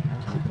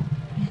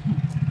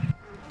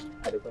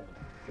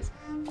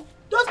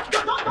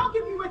 Don't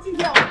keep me waiting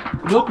here.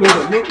 No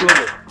problem, no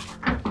problem.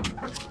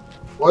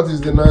 What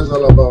is the noise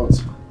all about?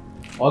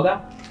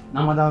 Oga,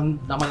 na madam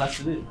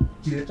today.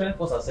 She dey try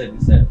force herself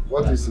inside.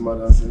 What is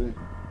Madam Sene?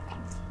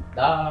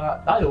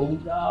 That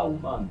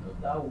woman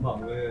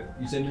where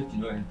you say make you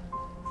know enter.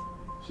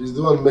 She's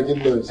the one making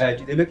noise.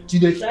 She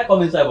dey try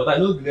come inside, but I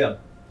no gree am.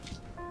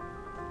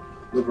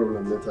 No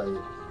problem, let her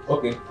in.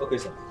 Okay,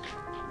 sir.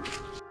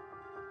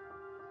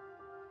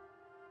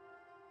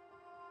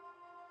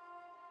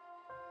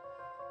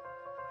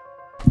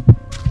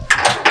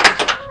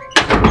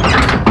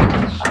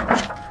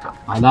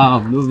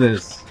 Madam, no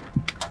verse.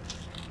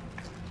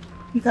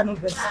 You cannot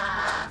verse.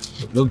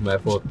 No be my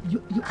fault.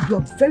 You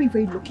are very,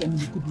 very lucky and in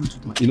a good mood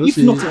today. You know,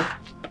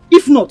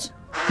 If not,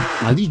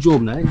 na this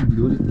job na the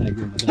only thing I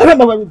get,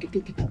 madam.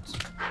 Get out.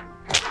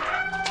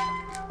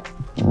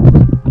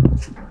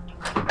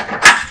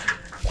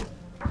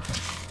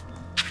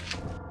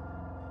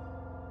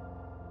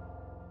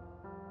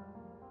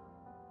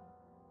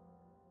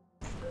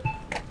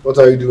 What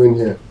are you doing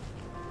here?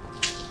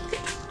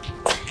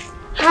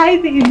 Hi,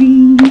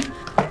 baby.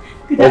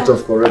 Point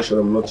of correction,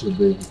 I'm not your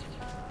baby.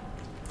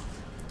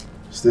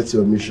 State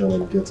your mission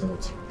and get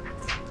out.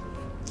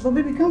 But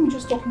baby, can't we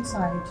just talk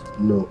inside?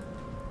 No.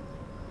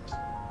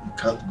 You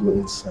can't go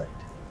inside.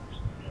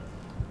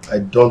 I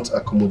don't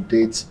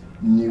accommodate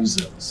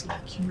nuisance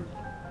like you.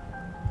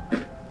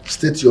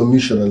 State your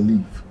mission and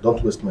leave.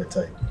 Don't waste my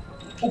time.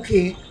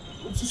 Okay.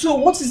 So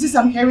what is this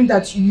I'm hearing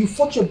that you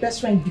fought your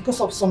best friend because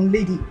of some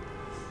lady?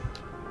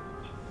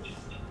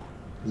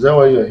 Is that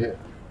why you're here?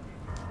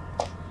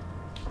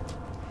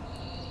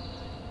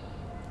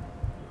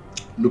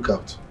 Look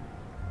out.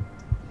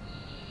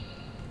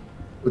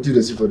 What did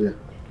you see for there?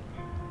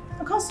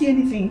 I can't see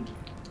anything.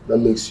 That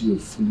makes you a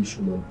foolish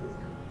human being.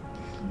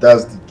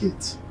 That's the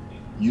gate.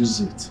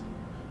 Use it.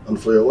 And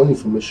for your own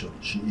information,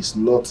 she is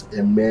not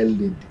a mere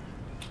lady.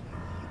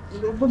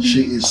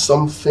 She is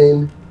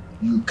something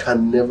you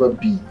can never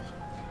be.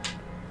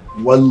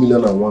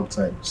 1,000,001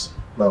 times.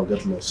 Now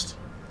get lost.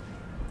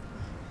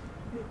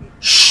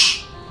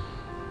 Shh!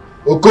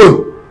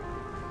 Okun!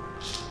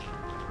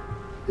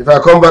 If I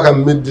come back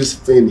and meet this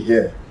thing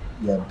here,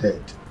 you are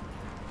dead.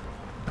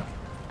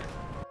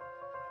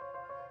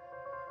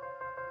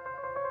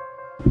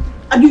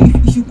 And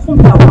if you come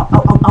here,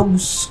 I will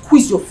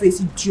squeeze your face,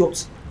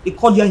 idiot. They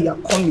called you and you are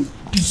coming.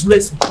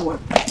 Useless boy.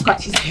 Look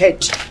at his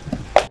head.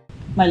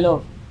 My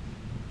love,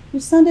 you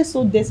sounded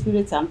so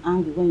desperate and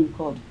angry when you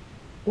called.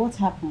 What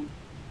happened?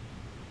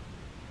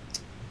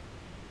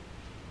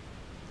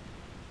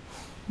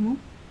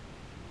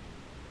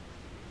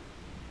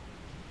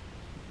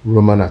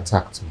 Roman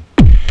attacked me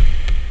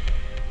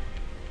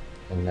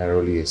and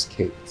narrowly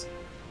escaped.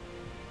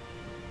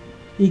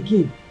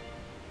 Again?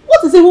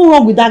 What is even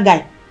wrong with that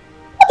guy?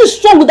 What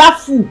is wrong with that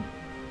fool?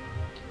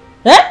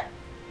 Eh?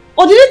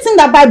 Or did he think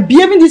that by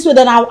behaving this way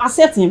then I'll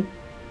accept him?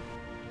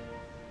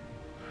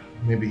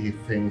 Maybe he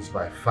thinks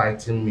by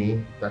fighting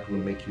me that will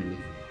make you leave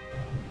me.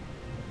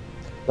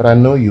 But I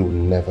know you will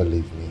never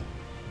leave me.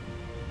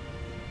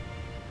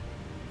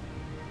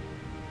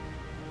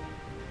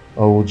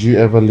 Or would you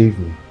ever leave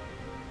me?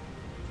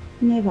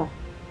 Never.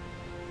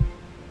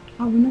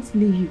 I will not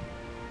leave you.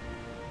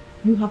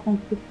 You have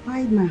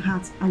occupied my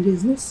heart and there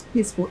is no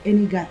space for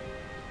any guy.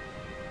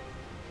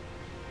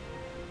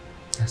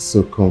 That's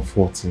so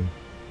comforting.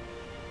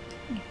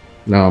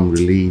 Now I'm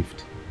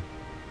relieved.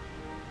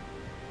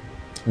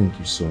 Thank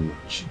you so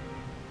much.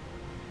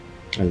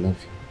 I love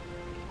you.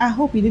 I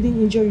hope he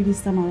didn't injure you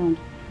this time around.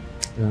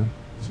 Yeah,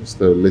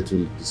 just a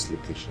little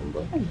dislocation,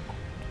 but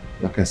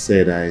like I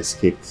said, I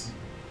escaped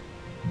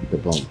the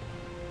bomb.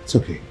 It's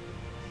okay.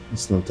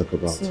 Let's not talk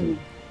about it.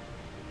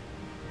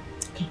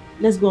 Okay,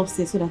 let's go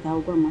upstairs so that I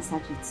will go and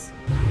massage it.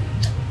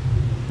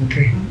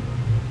 Okay.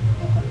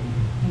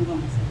 I'll go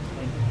and massage it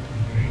for you.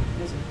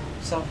 Let's go.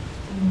 So,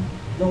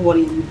 don't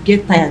worry, you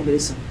get tired very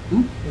soon.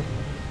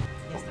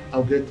 Yes,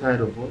 I'll get tired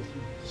of what?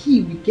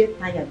 He will get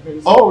tired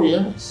very soon. Oh,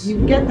 yes. You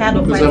will get tired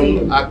of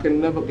fighting. I can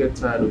never get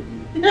tired of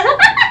you.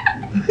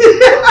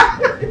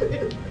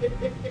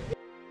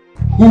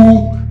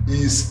 Who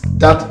is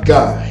that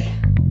guy?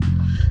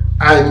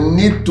 I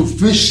need to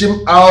fish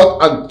him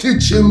out and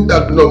teach him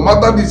that no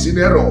matter the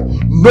scenario,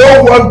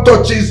 no one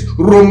touches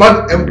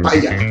Roman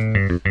Empire.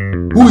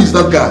 Who is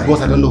that guy?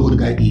 Boss, I don't know who the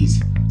guy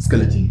is.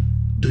 Skeleton,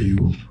 do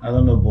you? I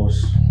don't know,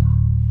 boss.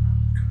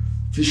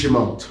 Fish him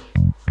out.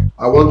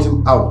 I want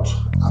him out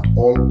at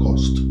all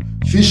cost.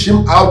 Fish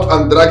him out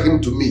and drag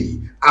him to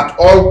me at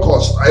all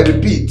cost. I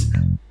repeat,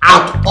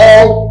 at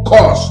all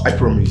cost. I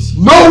promise.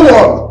 No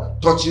one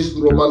touches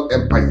Roman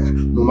Empire,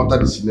 no matter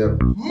the scenario.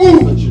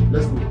 Move!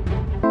 Let's move.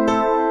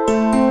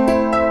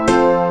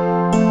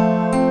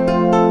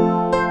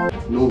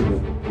 No,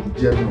 you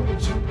dare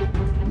not.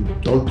 You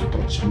don't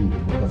touch me, no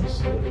matter the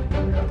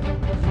scenario.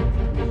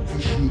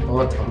 Fish him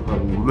out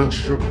and make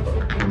sure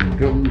I can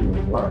get you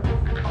alive.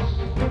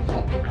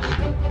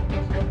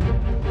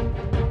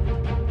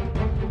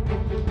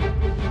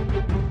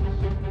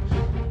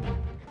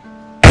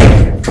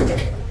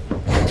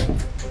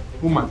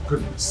 Oh my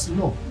goodness.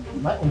 No,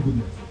 my own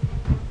goodness.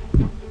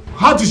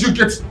 How did you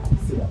get...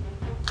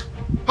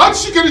 How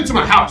did you get into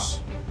my house?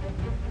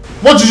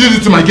 What did you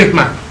do to my gate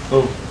man?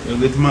 Oh, your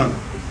gate man.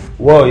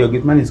 Wow, your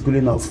gate man is cool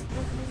enough.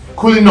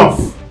 Cool enough?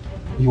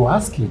 You are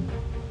asking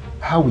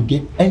how we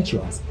get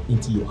entrance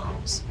into your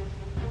house.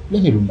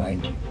 Let me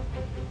remind you.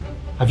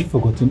 Have you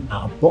forgotten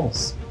our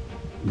boss,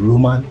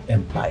 Roman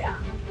Empire,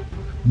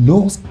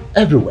 knows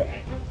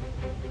everywhere.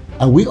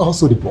 And we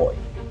also, the boy,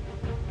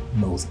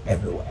 knows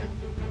everywhere.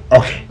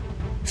 Okay,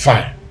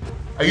 fine.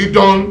 Are you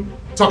done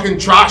talking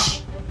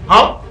trash?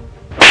 Huh?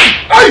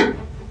 Hey!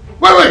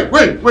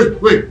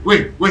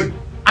 Wait.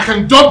 I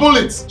can double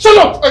it. Shut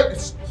up! Hey,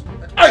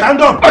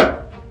 stand up!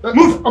 Hey,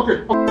 move!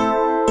 Okay.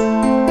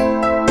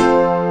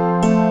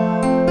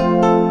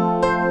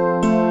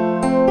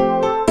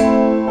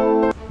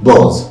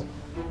 Boss,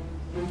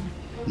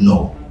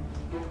 no.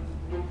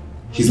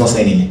 He's not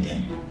saying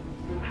anything.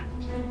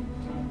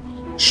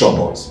 Sure,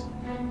 boss.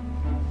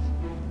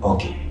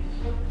 Okay.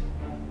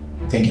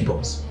 Thank you,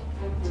 boss.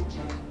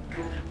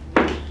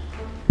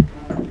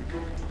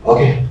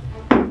 Okay.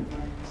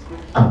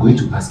 I'm going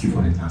to ask you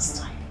for the last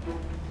time.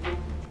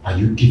 Are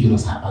you giving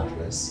us her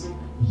address?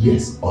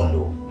 Yes or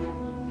no?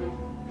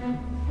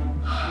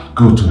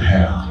 Go to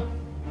hell.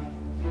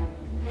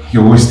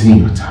 You're wasting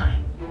your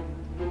time.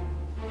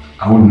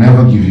 I will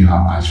never give you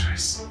her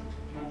address.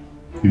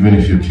 Even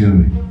if you kill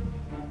me.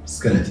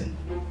 Skeleton,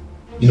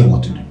 you know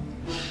what to do.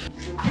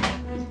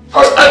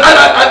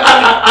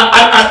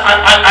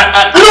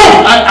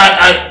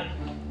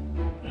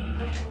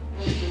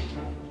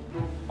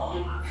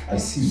 I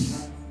see.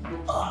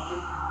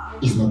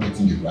 He's not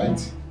getting it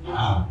right.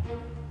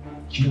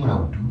 You know what I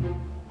will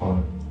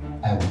do?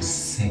 I will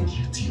send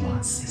you to your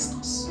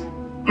ancestors.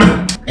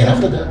 And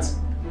after that,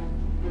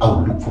 I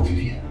will look for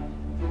Vivian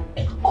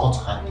and cut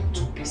her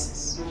into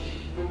pieces.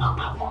 Mark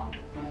my word.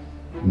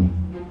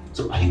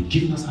 So are you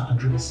giving us her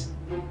address?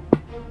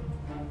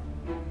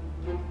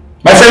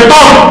 My friend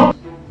Tom!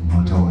 No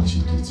matter what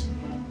you do to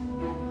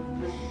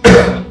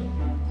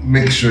me,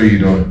 make sure you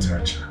don't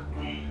touch her.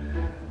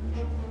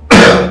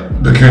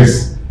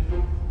 Because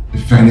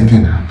if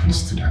anything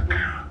happens to that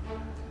girl,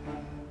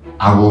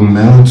 I will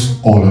melt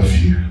all of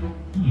you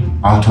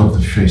out of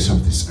the face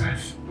of this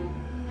earth.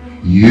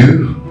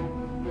 You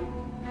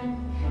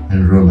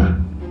and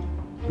Roman.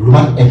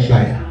 Roman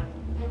Empire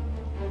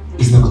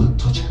is not going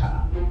to touch her.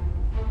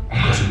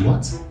 Because of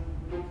what?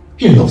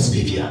 He loves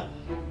Vivian.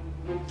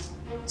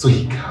 So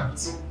he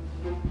can't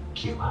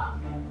kill her.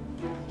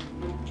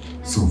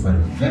 So for the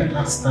very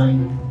last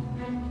time,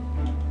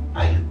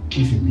 are you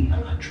giving me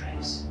an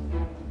address?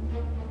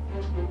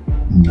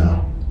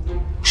 No.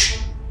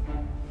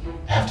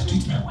 I have to do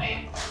it my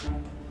way.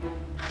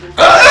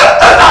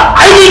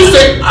 I didn't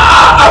say.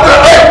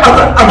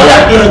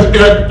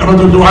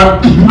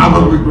 I'm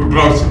going to be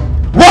close.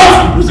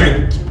 What?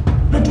 Present.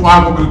 That's why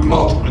I'm going to be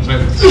close.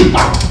 Present.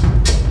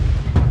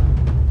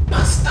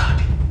 Bastard.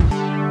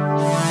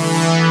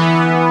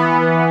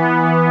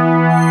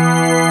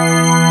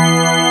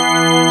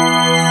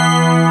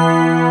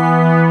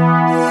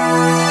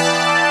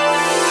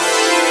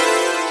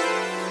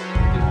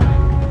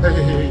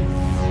 Hey.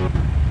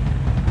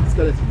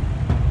 Skeleton,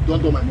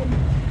 don't do my mommy.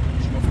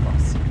 She must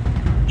pass.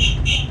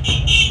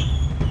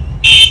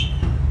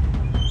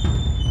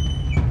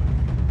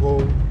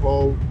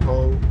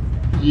 Oh,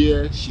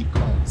 here she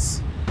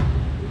comes.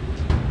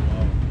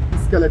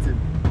 Skeleton,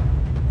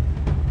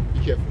 be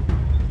careful.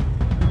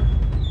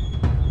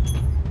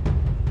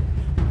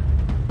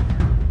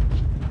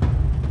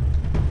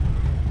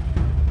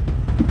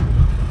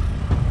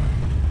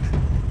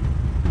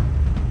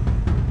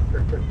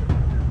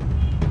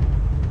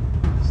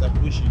 Stop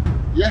pushing.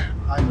 Yeah,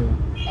 I know.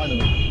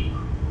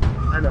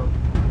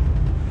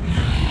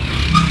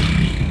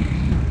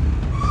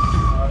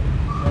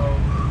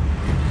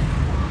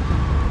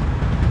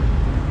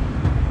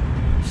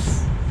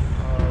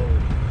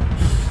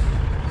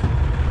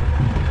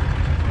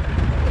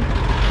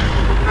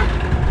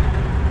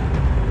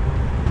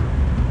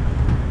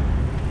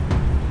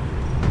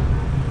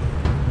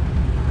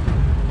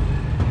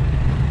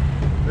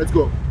 Let's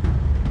go.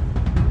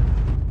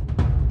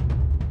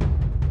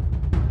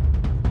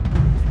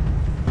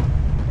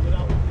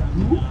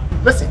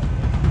 Listen,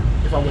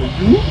 if I were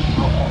you,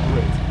 I'll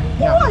cooperate.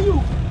 Who are you?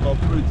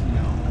 Cooperate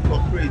now.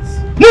 Cooperate.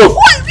 Move! Who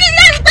is he?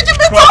 Let me touch him.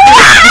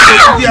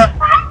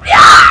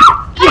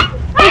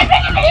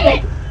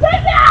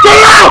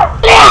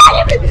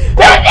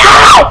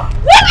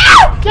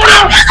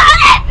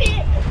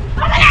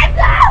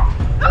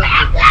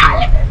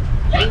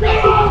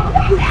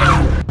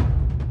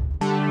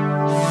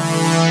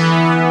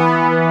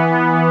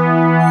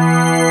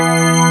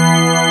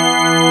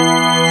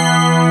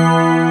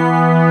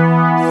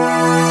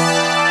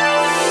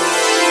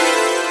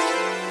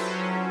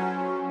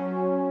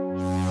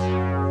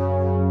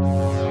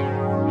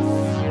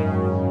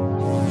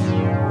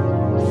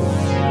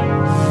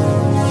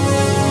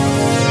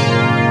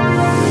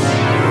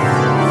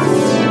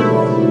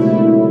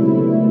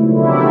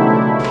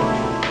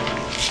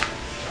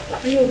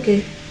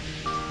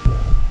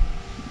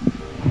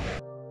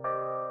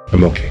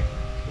 I'm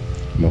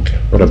okay.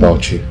 What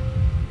about you?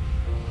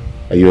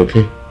 Are you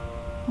okay?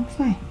 I'm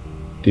fine.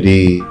 Did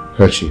he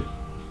hurt you?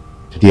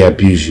 Did he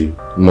abuse you?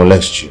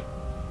 Molest you?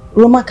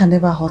 Roma can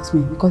never hurt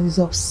me because he's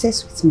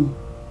obsessed with me.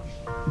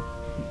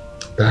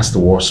 That's the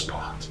worst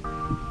part.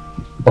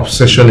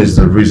 Obsession is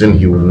the reason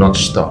he will not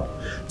stop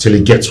till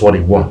he gets what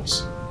he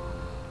wants.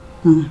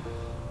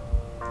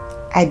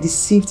 I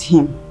deceived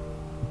him.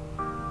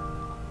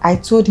 I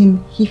told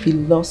him if he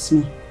lost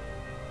me,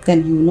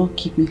 then he will not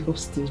keep me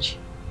hostage.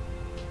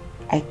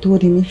 I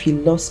told him if he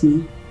lost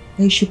me,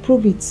 then he should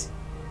prove it.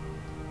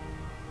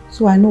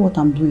 So I know what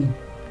I'm doing,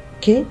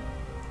 okay?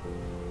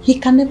 He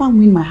can never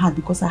win my heart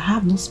because I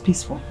have no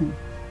space for him.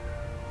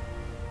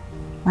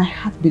 My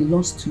heart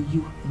belongs to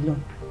you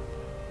alone.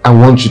 I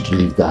want you to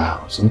leave the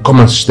house and come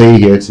and stay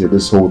here till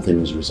this whole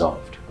thing is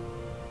resolved.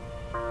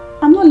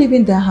 I'm not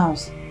leaving their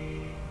house.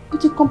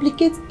 It will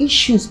complicate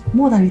issues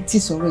more than it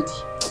is already.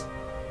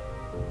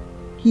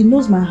 He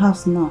knows my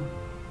house now.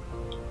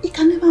 He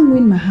can never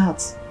win my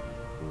heart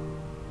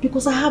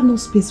because I have no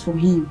space for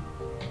him.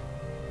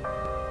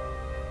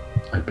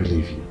 I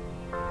believe you.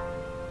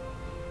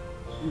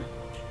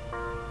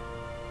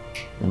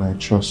 And I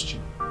trust you.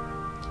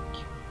 Thank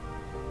you.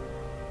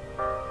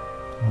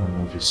 I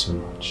love you so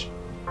much.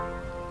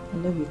 I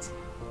love it.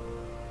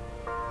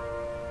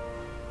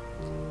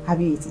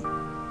 Have you eaten?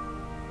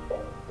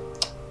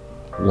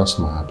 Lost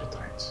my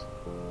appetite.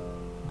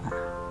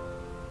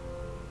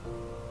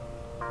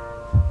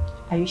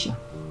 Are you sure?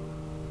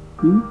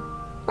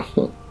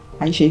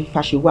 Are you sure if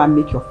I should go and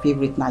make your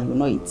favorite now, you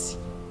know it?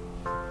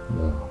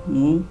 No.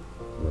 No.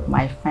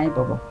 My fine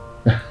bubble.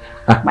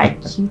 My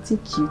cutie.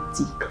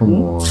 Come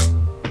on.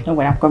 Don't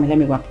worry, I'm coming. Let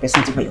me go and prepare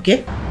something for you,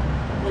 okay?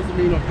 What's the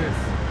meaning of this?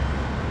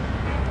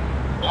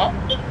 Huh?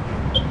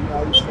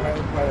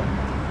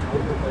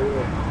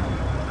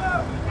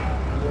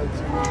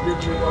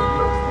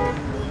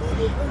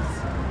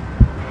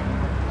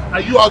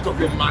 Are you out of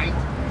your mind?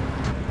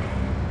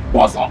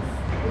 Buzz off!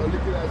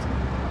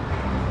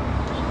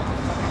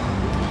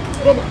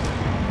 Come on!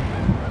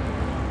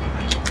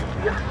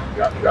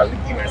 You are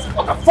licking ice cream.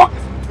 What the fuck?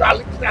 You are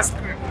licking ice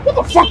cream. What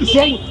the fuck is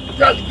wrong with you?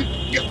 You are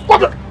licking. What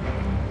the?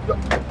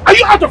 Are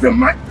you out of your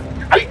mind?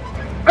 Are you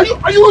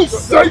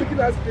insane?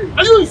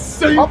 Are you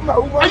insane?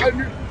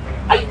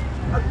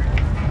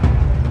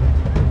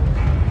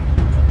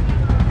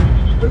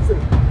 Listen,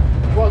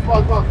 boss,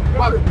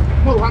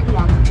 no, handle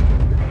that.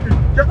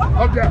 Get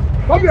up there,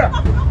 come here.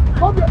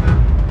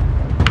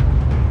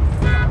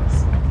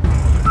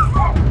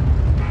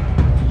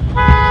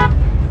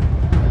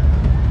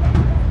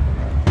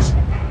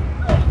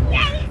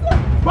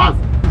 Boss.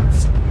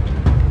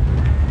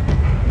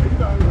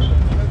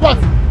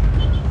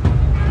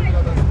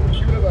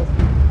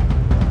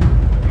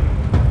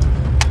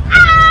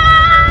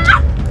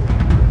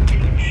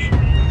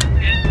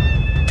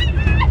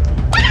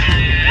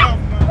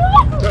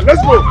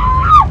 Let's go.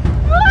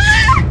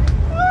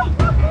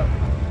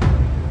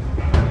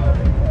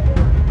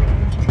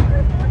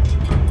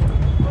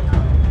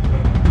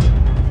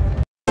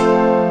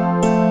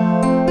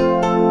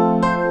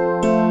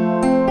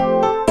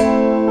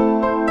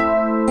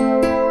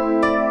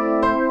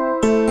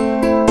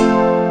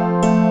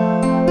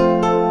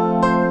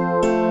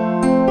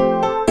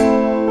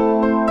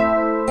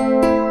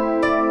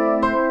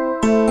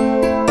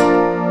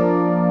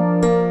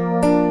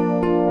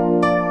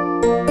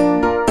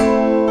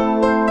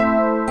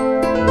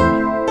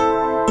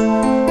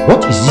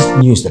 What is this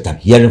news that I'm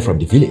hearing from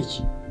the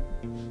village?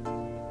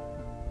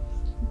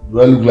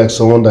 Do I look like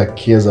someone that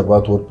cares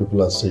about what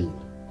people are saying?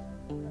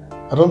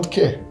 I don't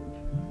care.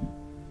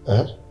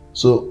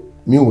 So,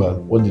 meanwhile,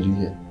 what did you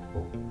hear?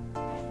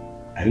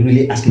 Are you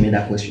really asking me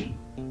that question?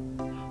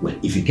 Well,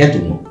 if you care to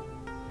know,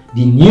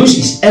 the news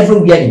is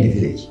everywhere in the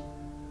village.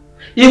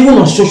 Even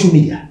on social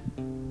media.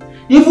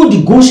 Even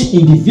the ghosts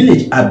in the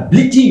village are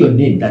bleating your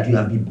name that you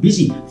have been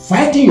busy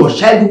fighting your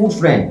childhood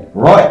friend,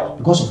 Roy,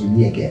 because of a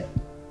mere girl.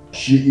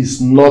 She is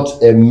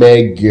not a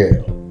mere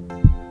girl.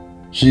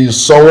 She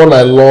is someone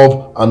I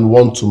love and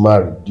want to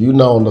marry. Do you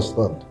now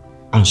understand?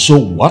 And so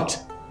what?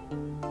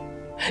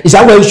 Is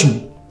that why you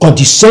should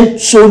condescend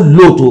so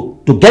low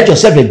to get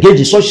yourself engaged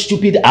in such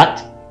stupid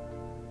act?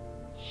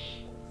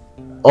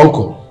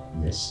 Uncle,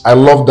 yes. I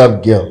love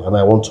that girl and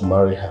I want to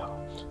marry her.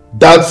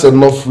 That's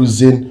enough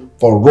reason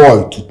for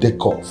Roy to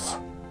take off.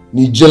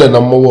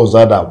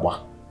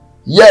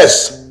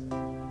 Yes!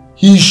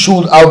 He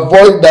should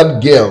avoid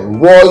that girl.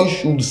 Roy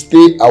should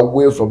stay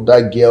away from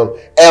that girl,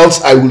 else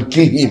I will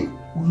kill him.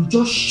 Will you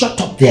just shut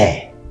up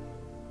there?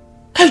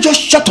 Can you just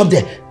shut up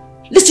there?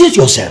 Listen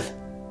to yourself.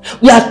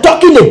 We are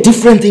talking a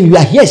different thing. You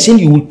are here saying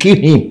you will kill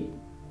him.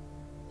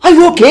 Are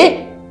you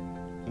okay?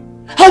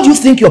 How do you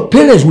think your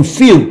parents will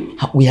feel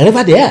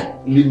wherever they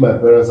are? Leave my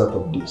parents out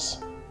of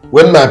this.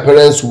 When my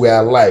parents were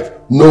alive,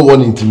 no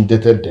one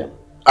intimidated them.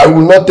 I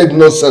will not take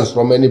nonsense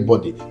from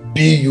anybody,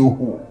 be you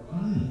who.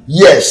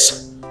 Yes.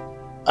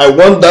 I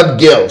want that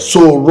girl,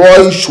 so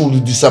Roy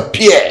should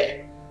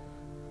disappear.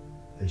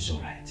 It's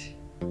alright.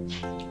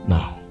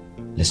 Now,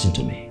 listen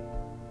to me.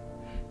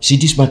 See,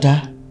 this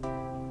matter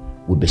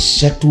will be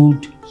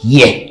settled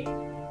here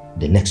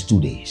the next 2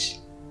 days.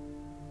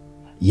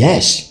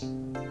 Yes.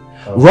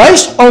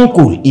 Roy's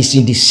uncle is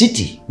in the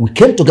city. We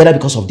came together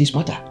because of this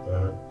matter.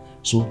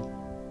 So,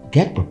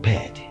 get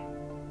prepared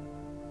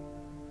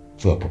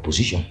for your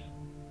proposition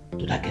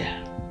to that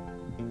girl.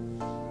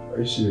 Are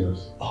you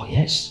serious? Oh,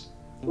 yes.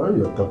 Now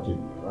you're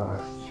talking.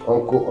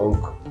 Uncle.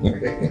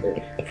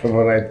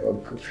 Alright,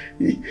 uncle.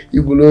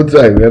 You will not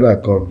try when I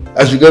come.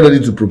 I should get ready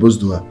to propose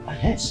to her.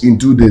 Yes. In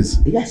 2 days.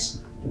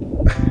 Yes.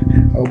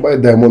 I'll buy a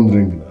diamond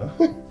ring now.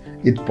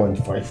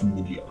 8.5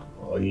 million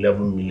or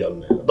 11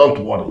 million.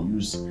 Don't worry,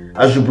 use.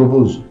 I should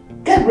propose.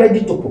 Get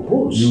ready to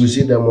propose. You will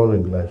see diamond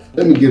ring life.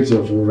 Let me get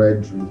your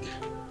favorite drink.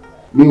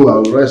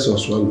 Meanwhile, rice or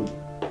swallow.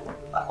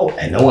 Oh,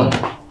 and no one.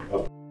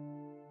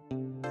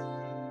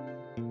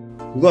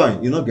 Roy,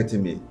 you're not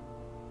getting me.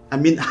 I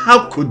mean,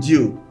 how could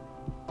you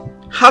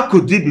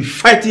be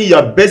fighting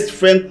your best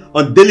friend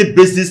on a daily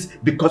basis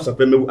because of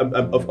a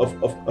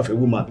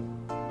woman?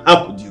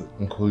 How could you?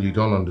 Uncle, you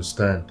don't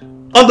understand.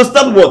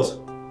 Understand what?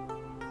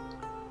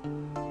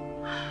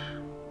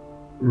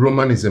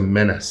 Roman is a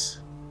menace.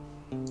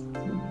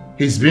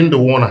 He's been the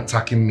one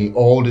attacking me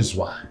all this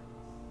while.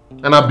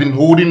 And I've been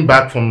holding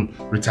back from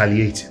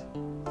retaliating.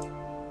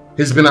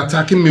 He's been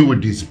attacking me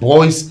with these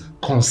boys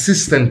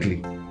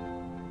consistently.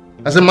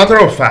 As a matter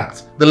of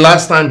fact, the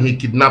last time he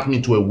kidnapped me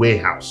to a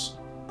warehouse.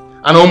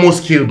 and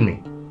almost killed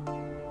me.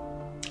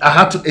 I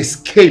had to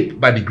escape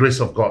by the grace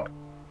of God.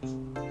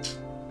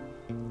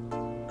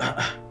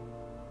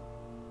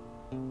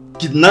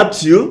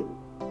 Kidnapped you?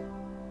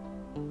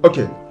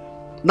 Okay.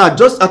 Now,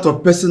 just out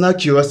of personal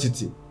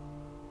curiosity,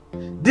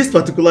 this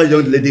particular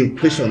young lady in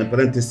question, in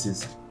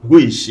parentheses, who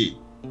is she?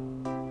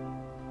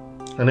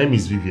 Her name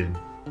is Vivian.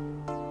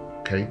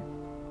 Okay?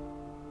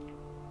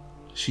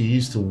 She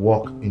used to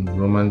work in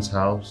Roman's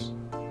house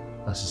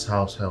as his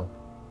house help.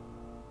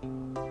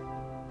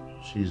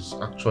 She's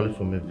actually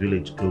from a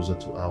village closer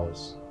to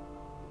ours.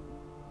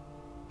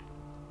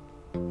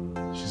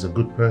 She's a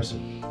good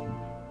person.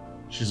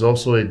 She's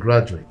also a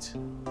graduate.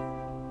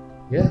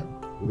 Yeah.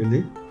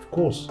 Really? Of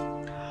course.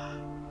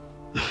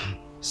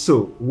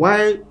 So,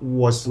 why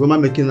was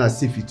Roman making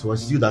as if it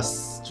was you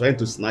that's trying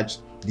to snatch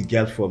the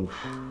girl from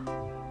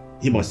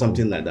him or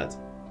something like that?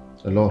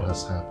 A lot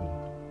has happened.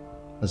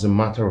 As a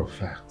matter of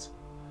fact,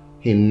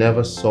 he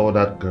never saw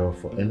that girl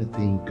for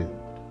anything good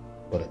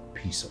but a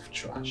piece of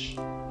trash.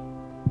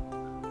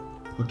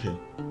 Okay.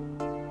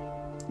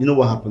 You know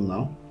what happened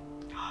now?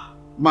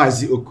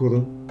 Mazi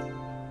Okoro,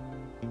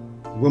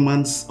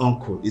 Roman's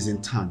uncle, is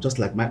in town, just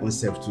like my own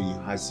self too, he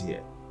has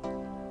here.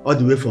 All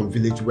the way from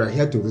village, we are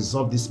here to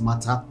resolve this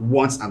matter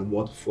once and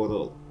for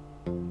all.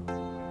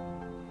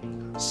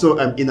 So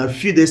in a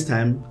few days'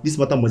 time, this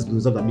matter must be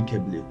resolved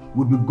amicably.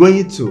 We'll be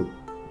going to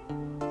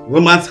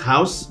Roman's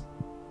house.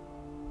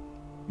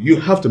 You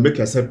have to make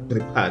yourself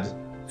prepared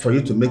for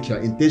you to make your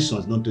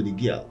intentions known to the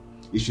girl.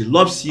 If she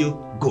loves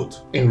you, good.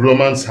 In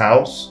Roman's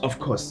house? Of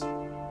course.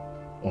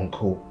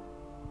 Uncle,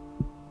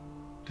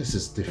 this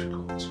is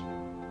difficult.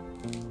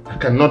 I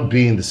cannot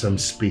be in the same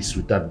space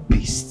with that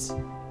beast.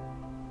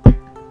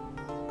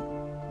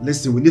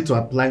 Listen, we need to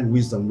apply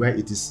wisdom where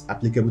it is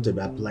applicable to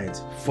be applied.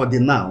 For the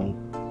now,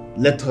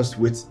 let us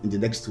wait in the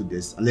next 2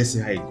 days and let's see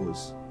how it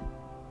goes.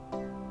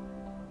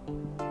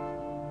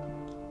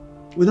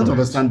 We don't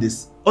understand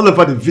this. All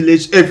over the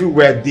village,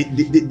 everywhere,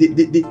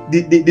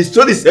 the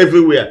stories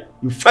everywhere.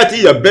 You're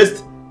fighting your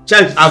best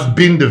chance. I've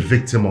been the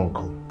victim,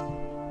 Uncle.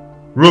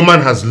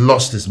 Roman has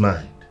lost his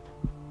mind.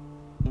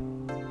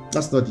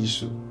 That's not the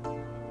issue.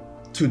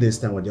 2 days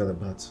time or the other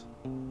about.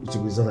 It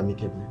will resolve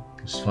amicably.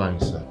 It's fine,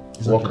 sir.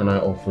 What can I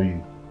offer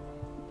you?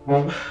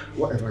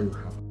 Whatever you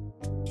have.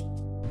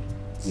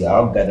 We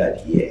are all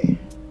gathered here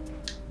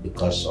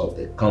because of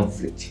the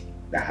conflict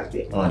that has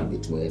been on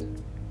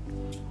between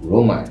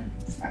Roman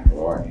and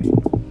Roy.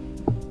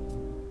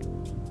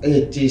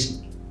 It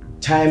is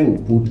time we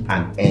put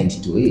an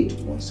end to it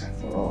once and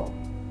for all.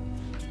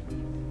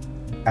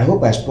 I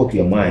hope I spoke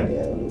your mind,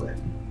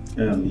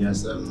 Oluwa.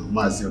 Yes,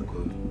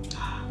 Mazioko.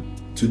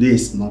 Today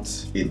is not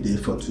a day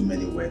for too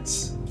many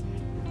words.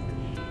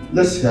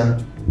 Let's hear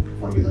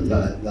from you,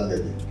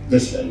 lady.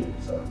 Let's hear you,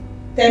 sir.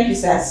 Thank you,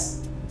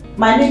 sirs.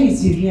 My name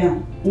is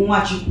Vivian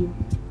Nwachiku.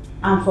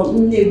 I'm from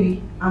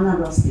Nnewi,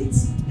 Anambra State.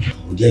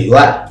 Oh, there you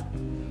are.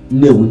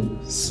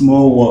 Nnewi.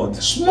 Small world.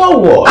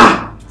 Small world.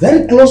 Ah,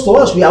 very close to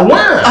us. We are one.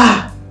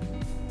 Ah.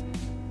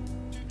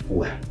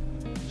 Well.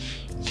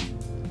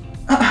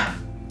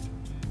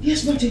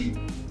 Yes, Marty.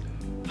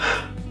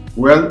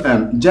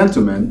 Well,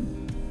 gentlemen,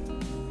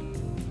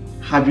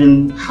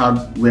 having heard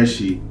where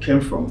she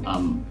came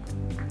from,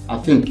 I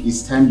think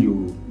it's time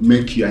you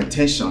make your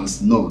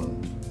intentions known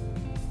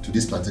to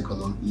this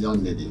particular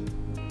young lady.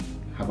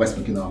 Have I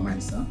spoken our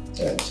minds, sir?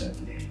 Yeah,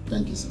 exactly.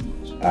 Thank you so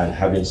much. And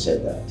having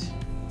said that,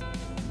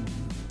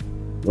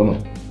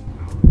 Roman,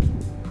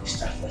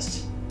 start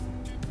first.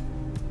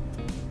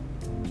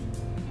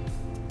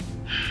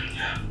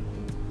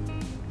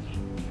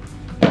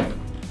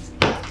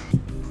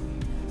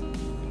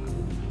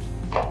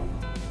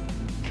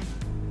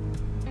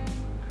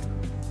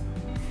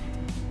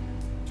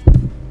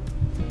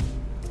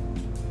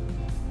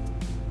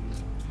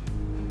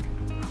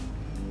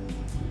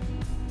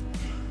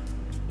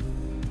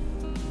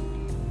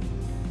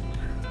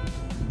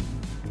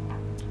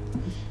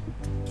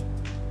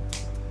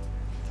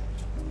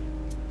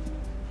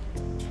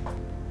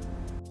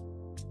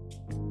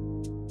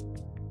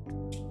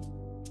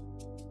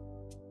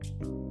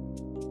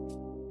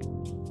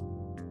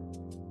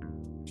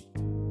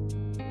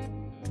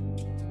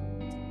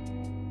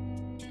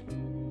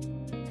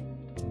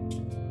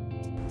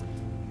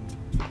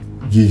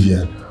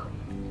 Vivian,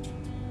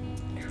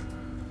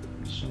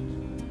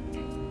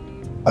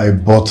 I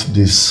bought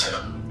this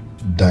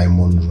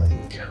diamond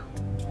ring.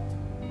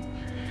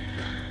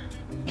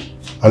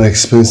 An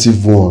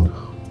expensive one,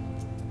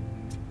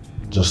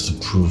 just to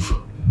prove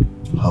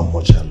how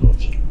much I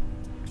love you.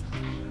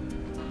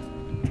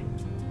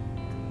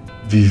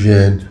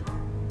 Vivian,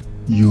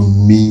 you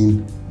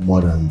mean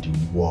more than the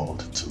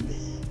world to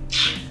me.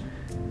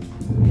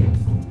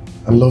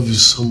 I love you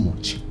so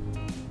much.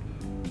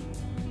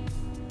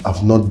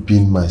 I've not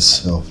been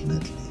myself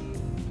lately.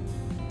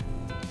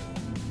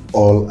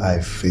 All I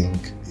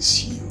think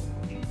is you.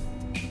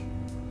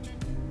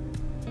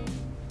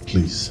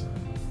 Please,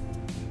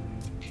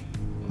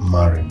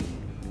 marry me.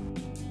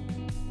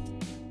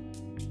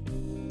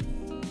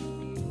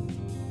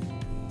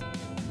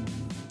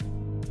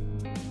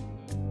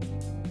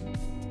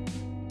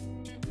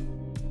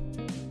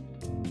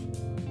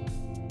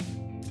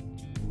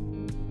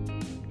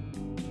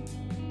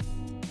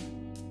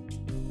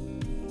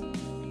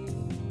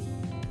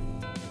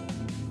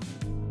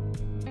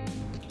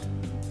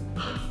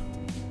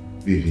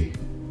 Vivi,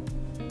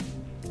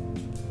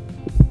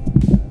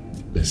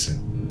 listen.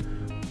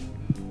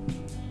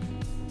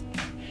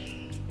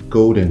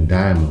 Gold and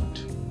diamond,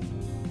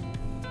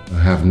 I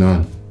have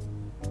none.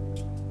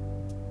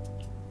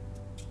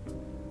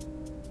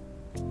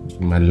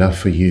 My love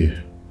for you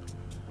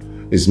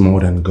is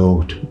more than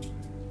gold,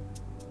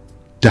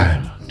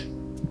 diamond,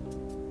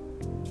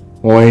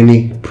 or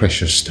any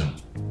precious stone.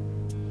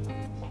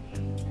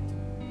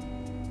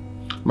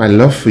 My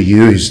love for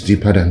you is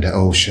deeper than the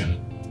ocean.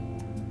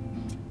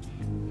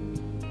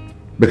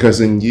 Because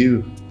in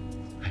you,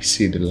 I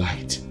see the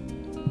light.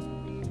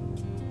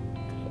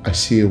 I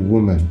see a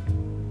woman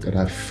that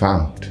I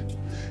found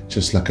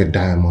just like a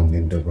diamond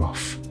in the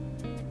rough.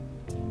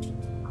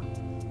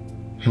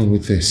 And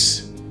with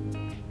this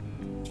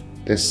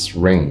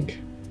ring,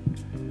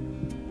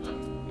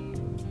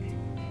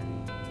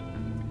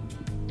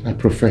 I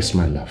profess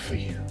my love for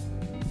you.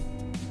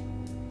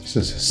 This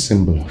is a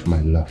symbol of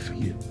my love for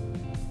you.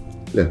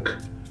 Look,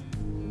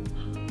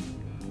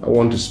 I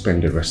want to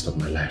spend the rest of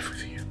my life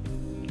with you.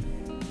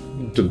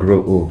 I want to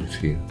grow old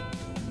with you.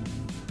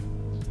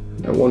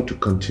 And I want to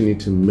continue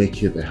to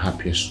make you the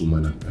happiest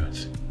woman on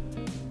earth.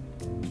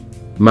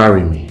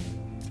 Marry me.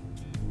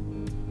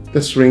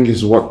 This ring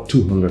is worth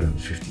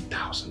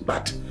 250,000,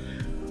 but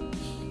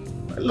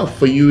my love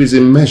for you is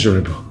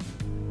immeasurable.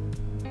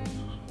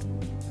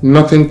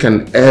 Nothing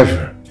can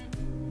ever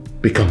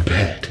be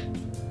compared.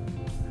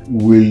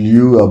 Will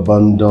you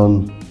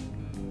abandon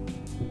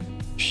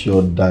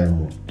pure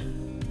diamond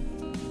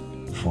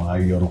for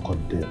iron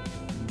condemn?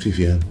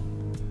 Vivian,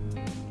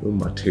 no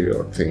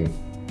material thing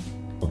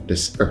of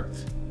this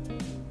earth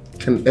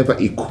can ever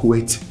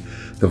equate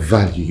the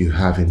value you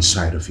have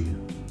inside of you.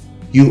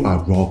 You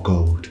are raw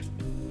gold,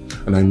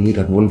 and I knew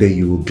that one day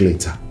you will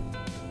glitter.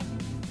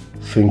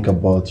 Think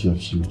about your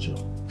future.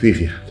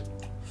 Vivian.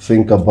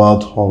 Think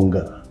about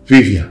hunger.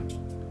 Vivian,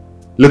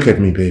 look at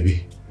me,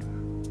 baby.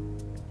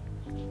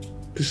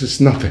 This is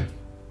nothing.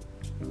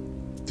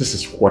 This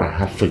is what I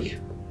have for you.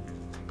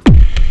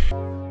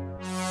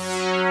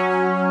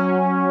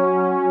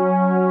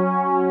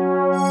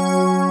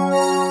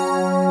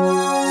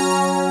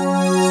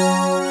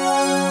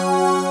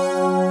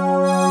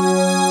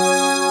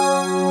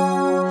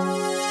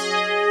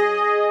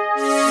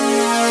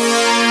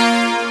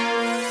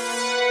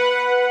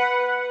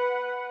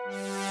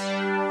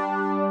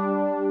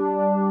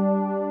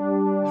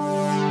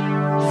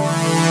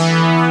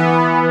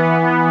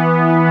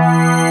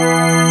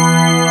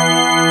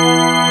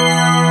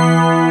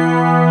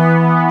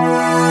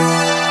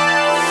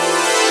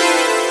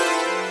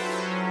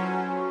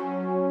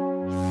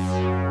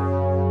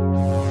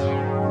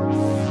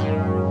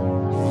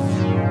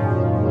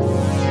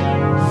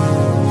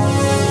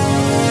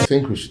 I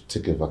think we should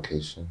take a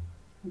vacation.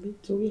 A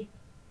bit away.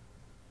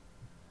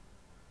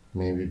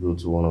 Maybe go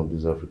to one of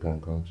these African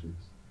countries.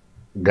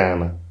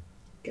 Ghana.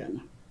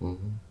 Ghana.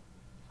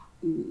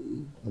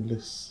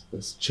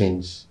 Let's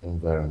change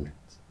environment.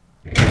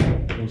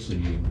 Also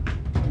you.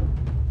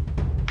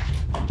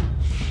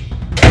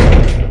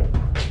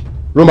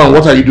 Roman,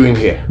 what are you doing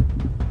here?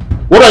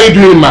 What are you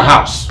doing in my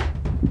house?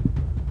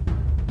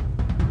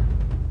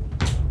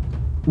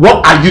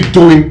 What are you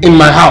doing in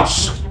my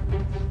house?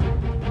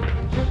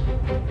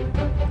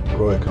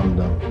 Roy, calm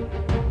down.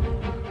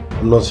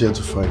 I'm not here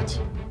to fight.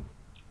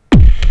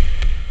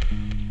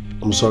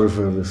 I'm sorry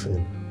for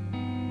everything.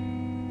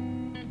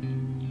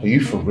 Are you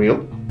for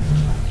real?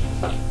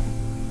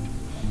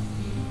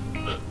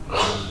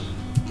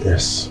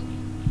 Yes.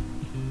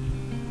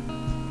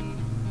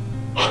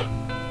 I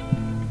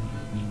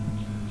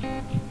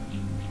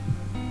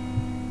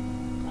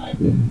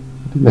didn't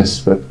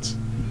expect.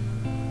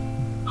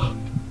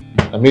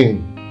 I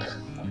mean,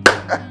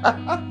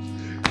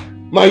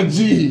 my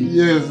G.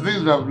 Yes,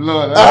 things have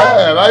blood.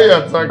 Now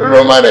you're talking.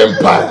 Roman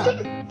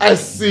Empire. I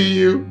see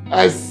you.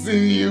 I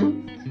see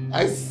you.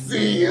 I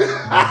see you.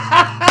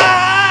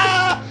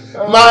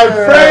 My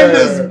friend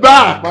is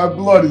back. My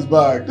blood is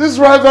back. This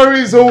rivalry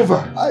is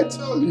over. I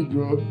tell you,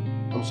 bro.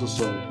 I'm so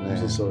sorry. Man, I'm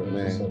so sorry.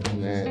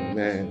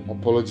 Man.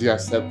 Apology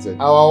accepted.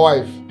 Our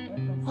wife.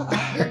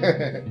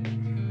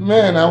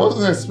 Man, I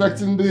wasn't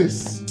expecting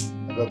this.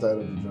 I got tired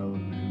of the drama,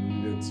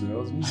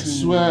 man. I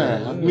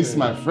swear, I missed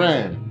my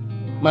friend.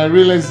 My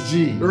realest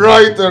G.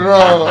 Right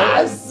around.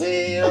 I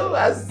see you,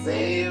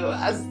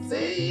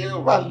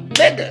 my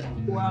nigga.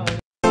 Wow.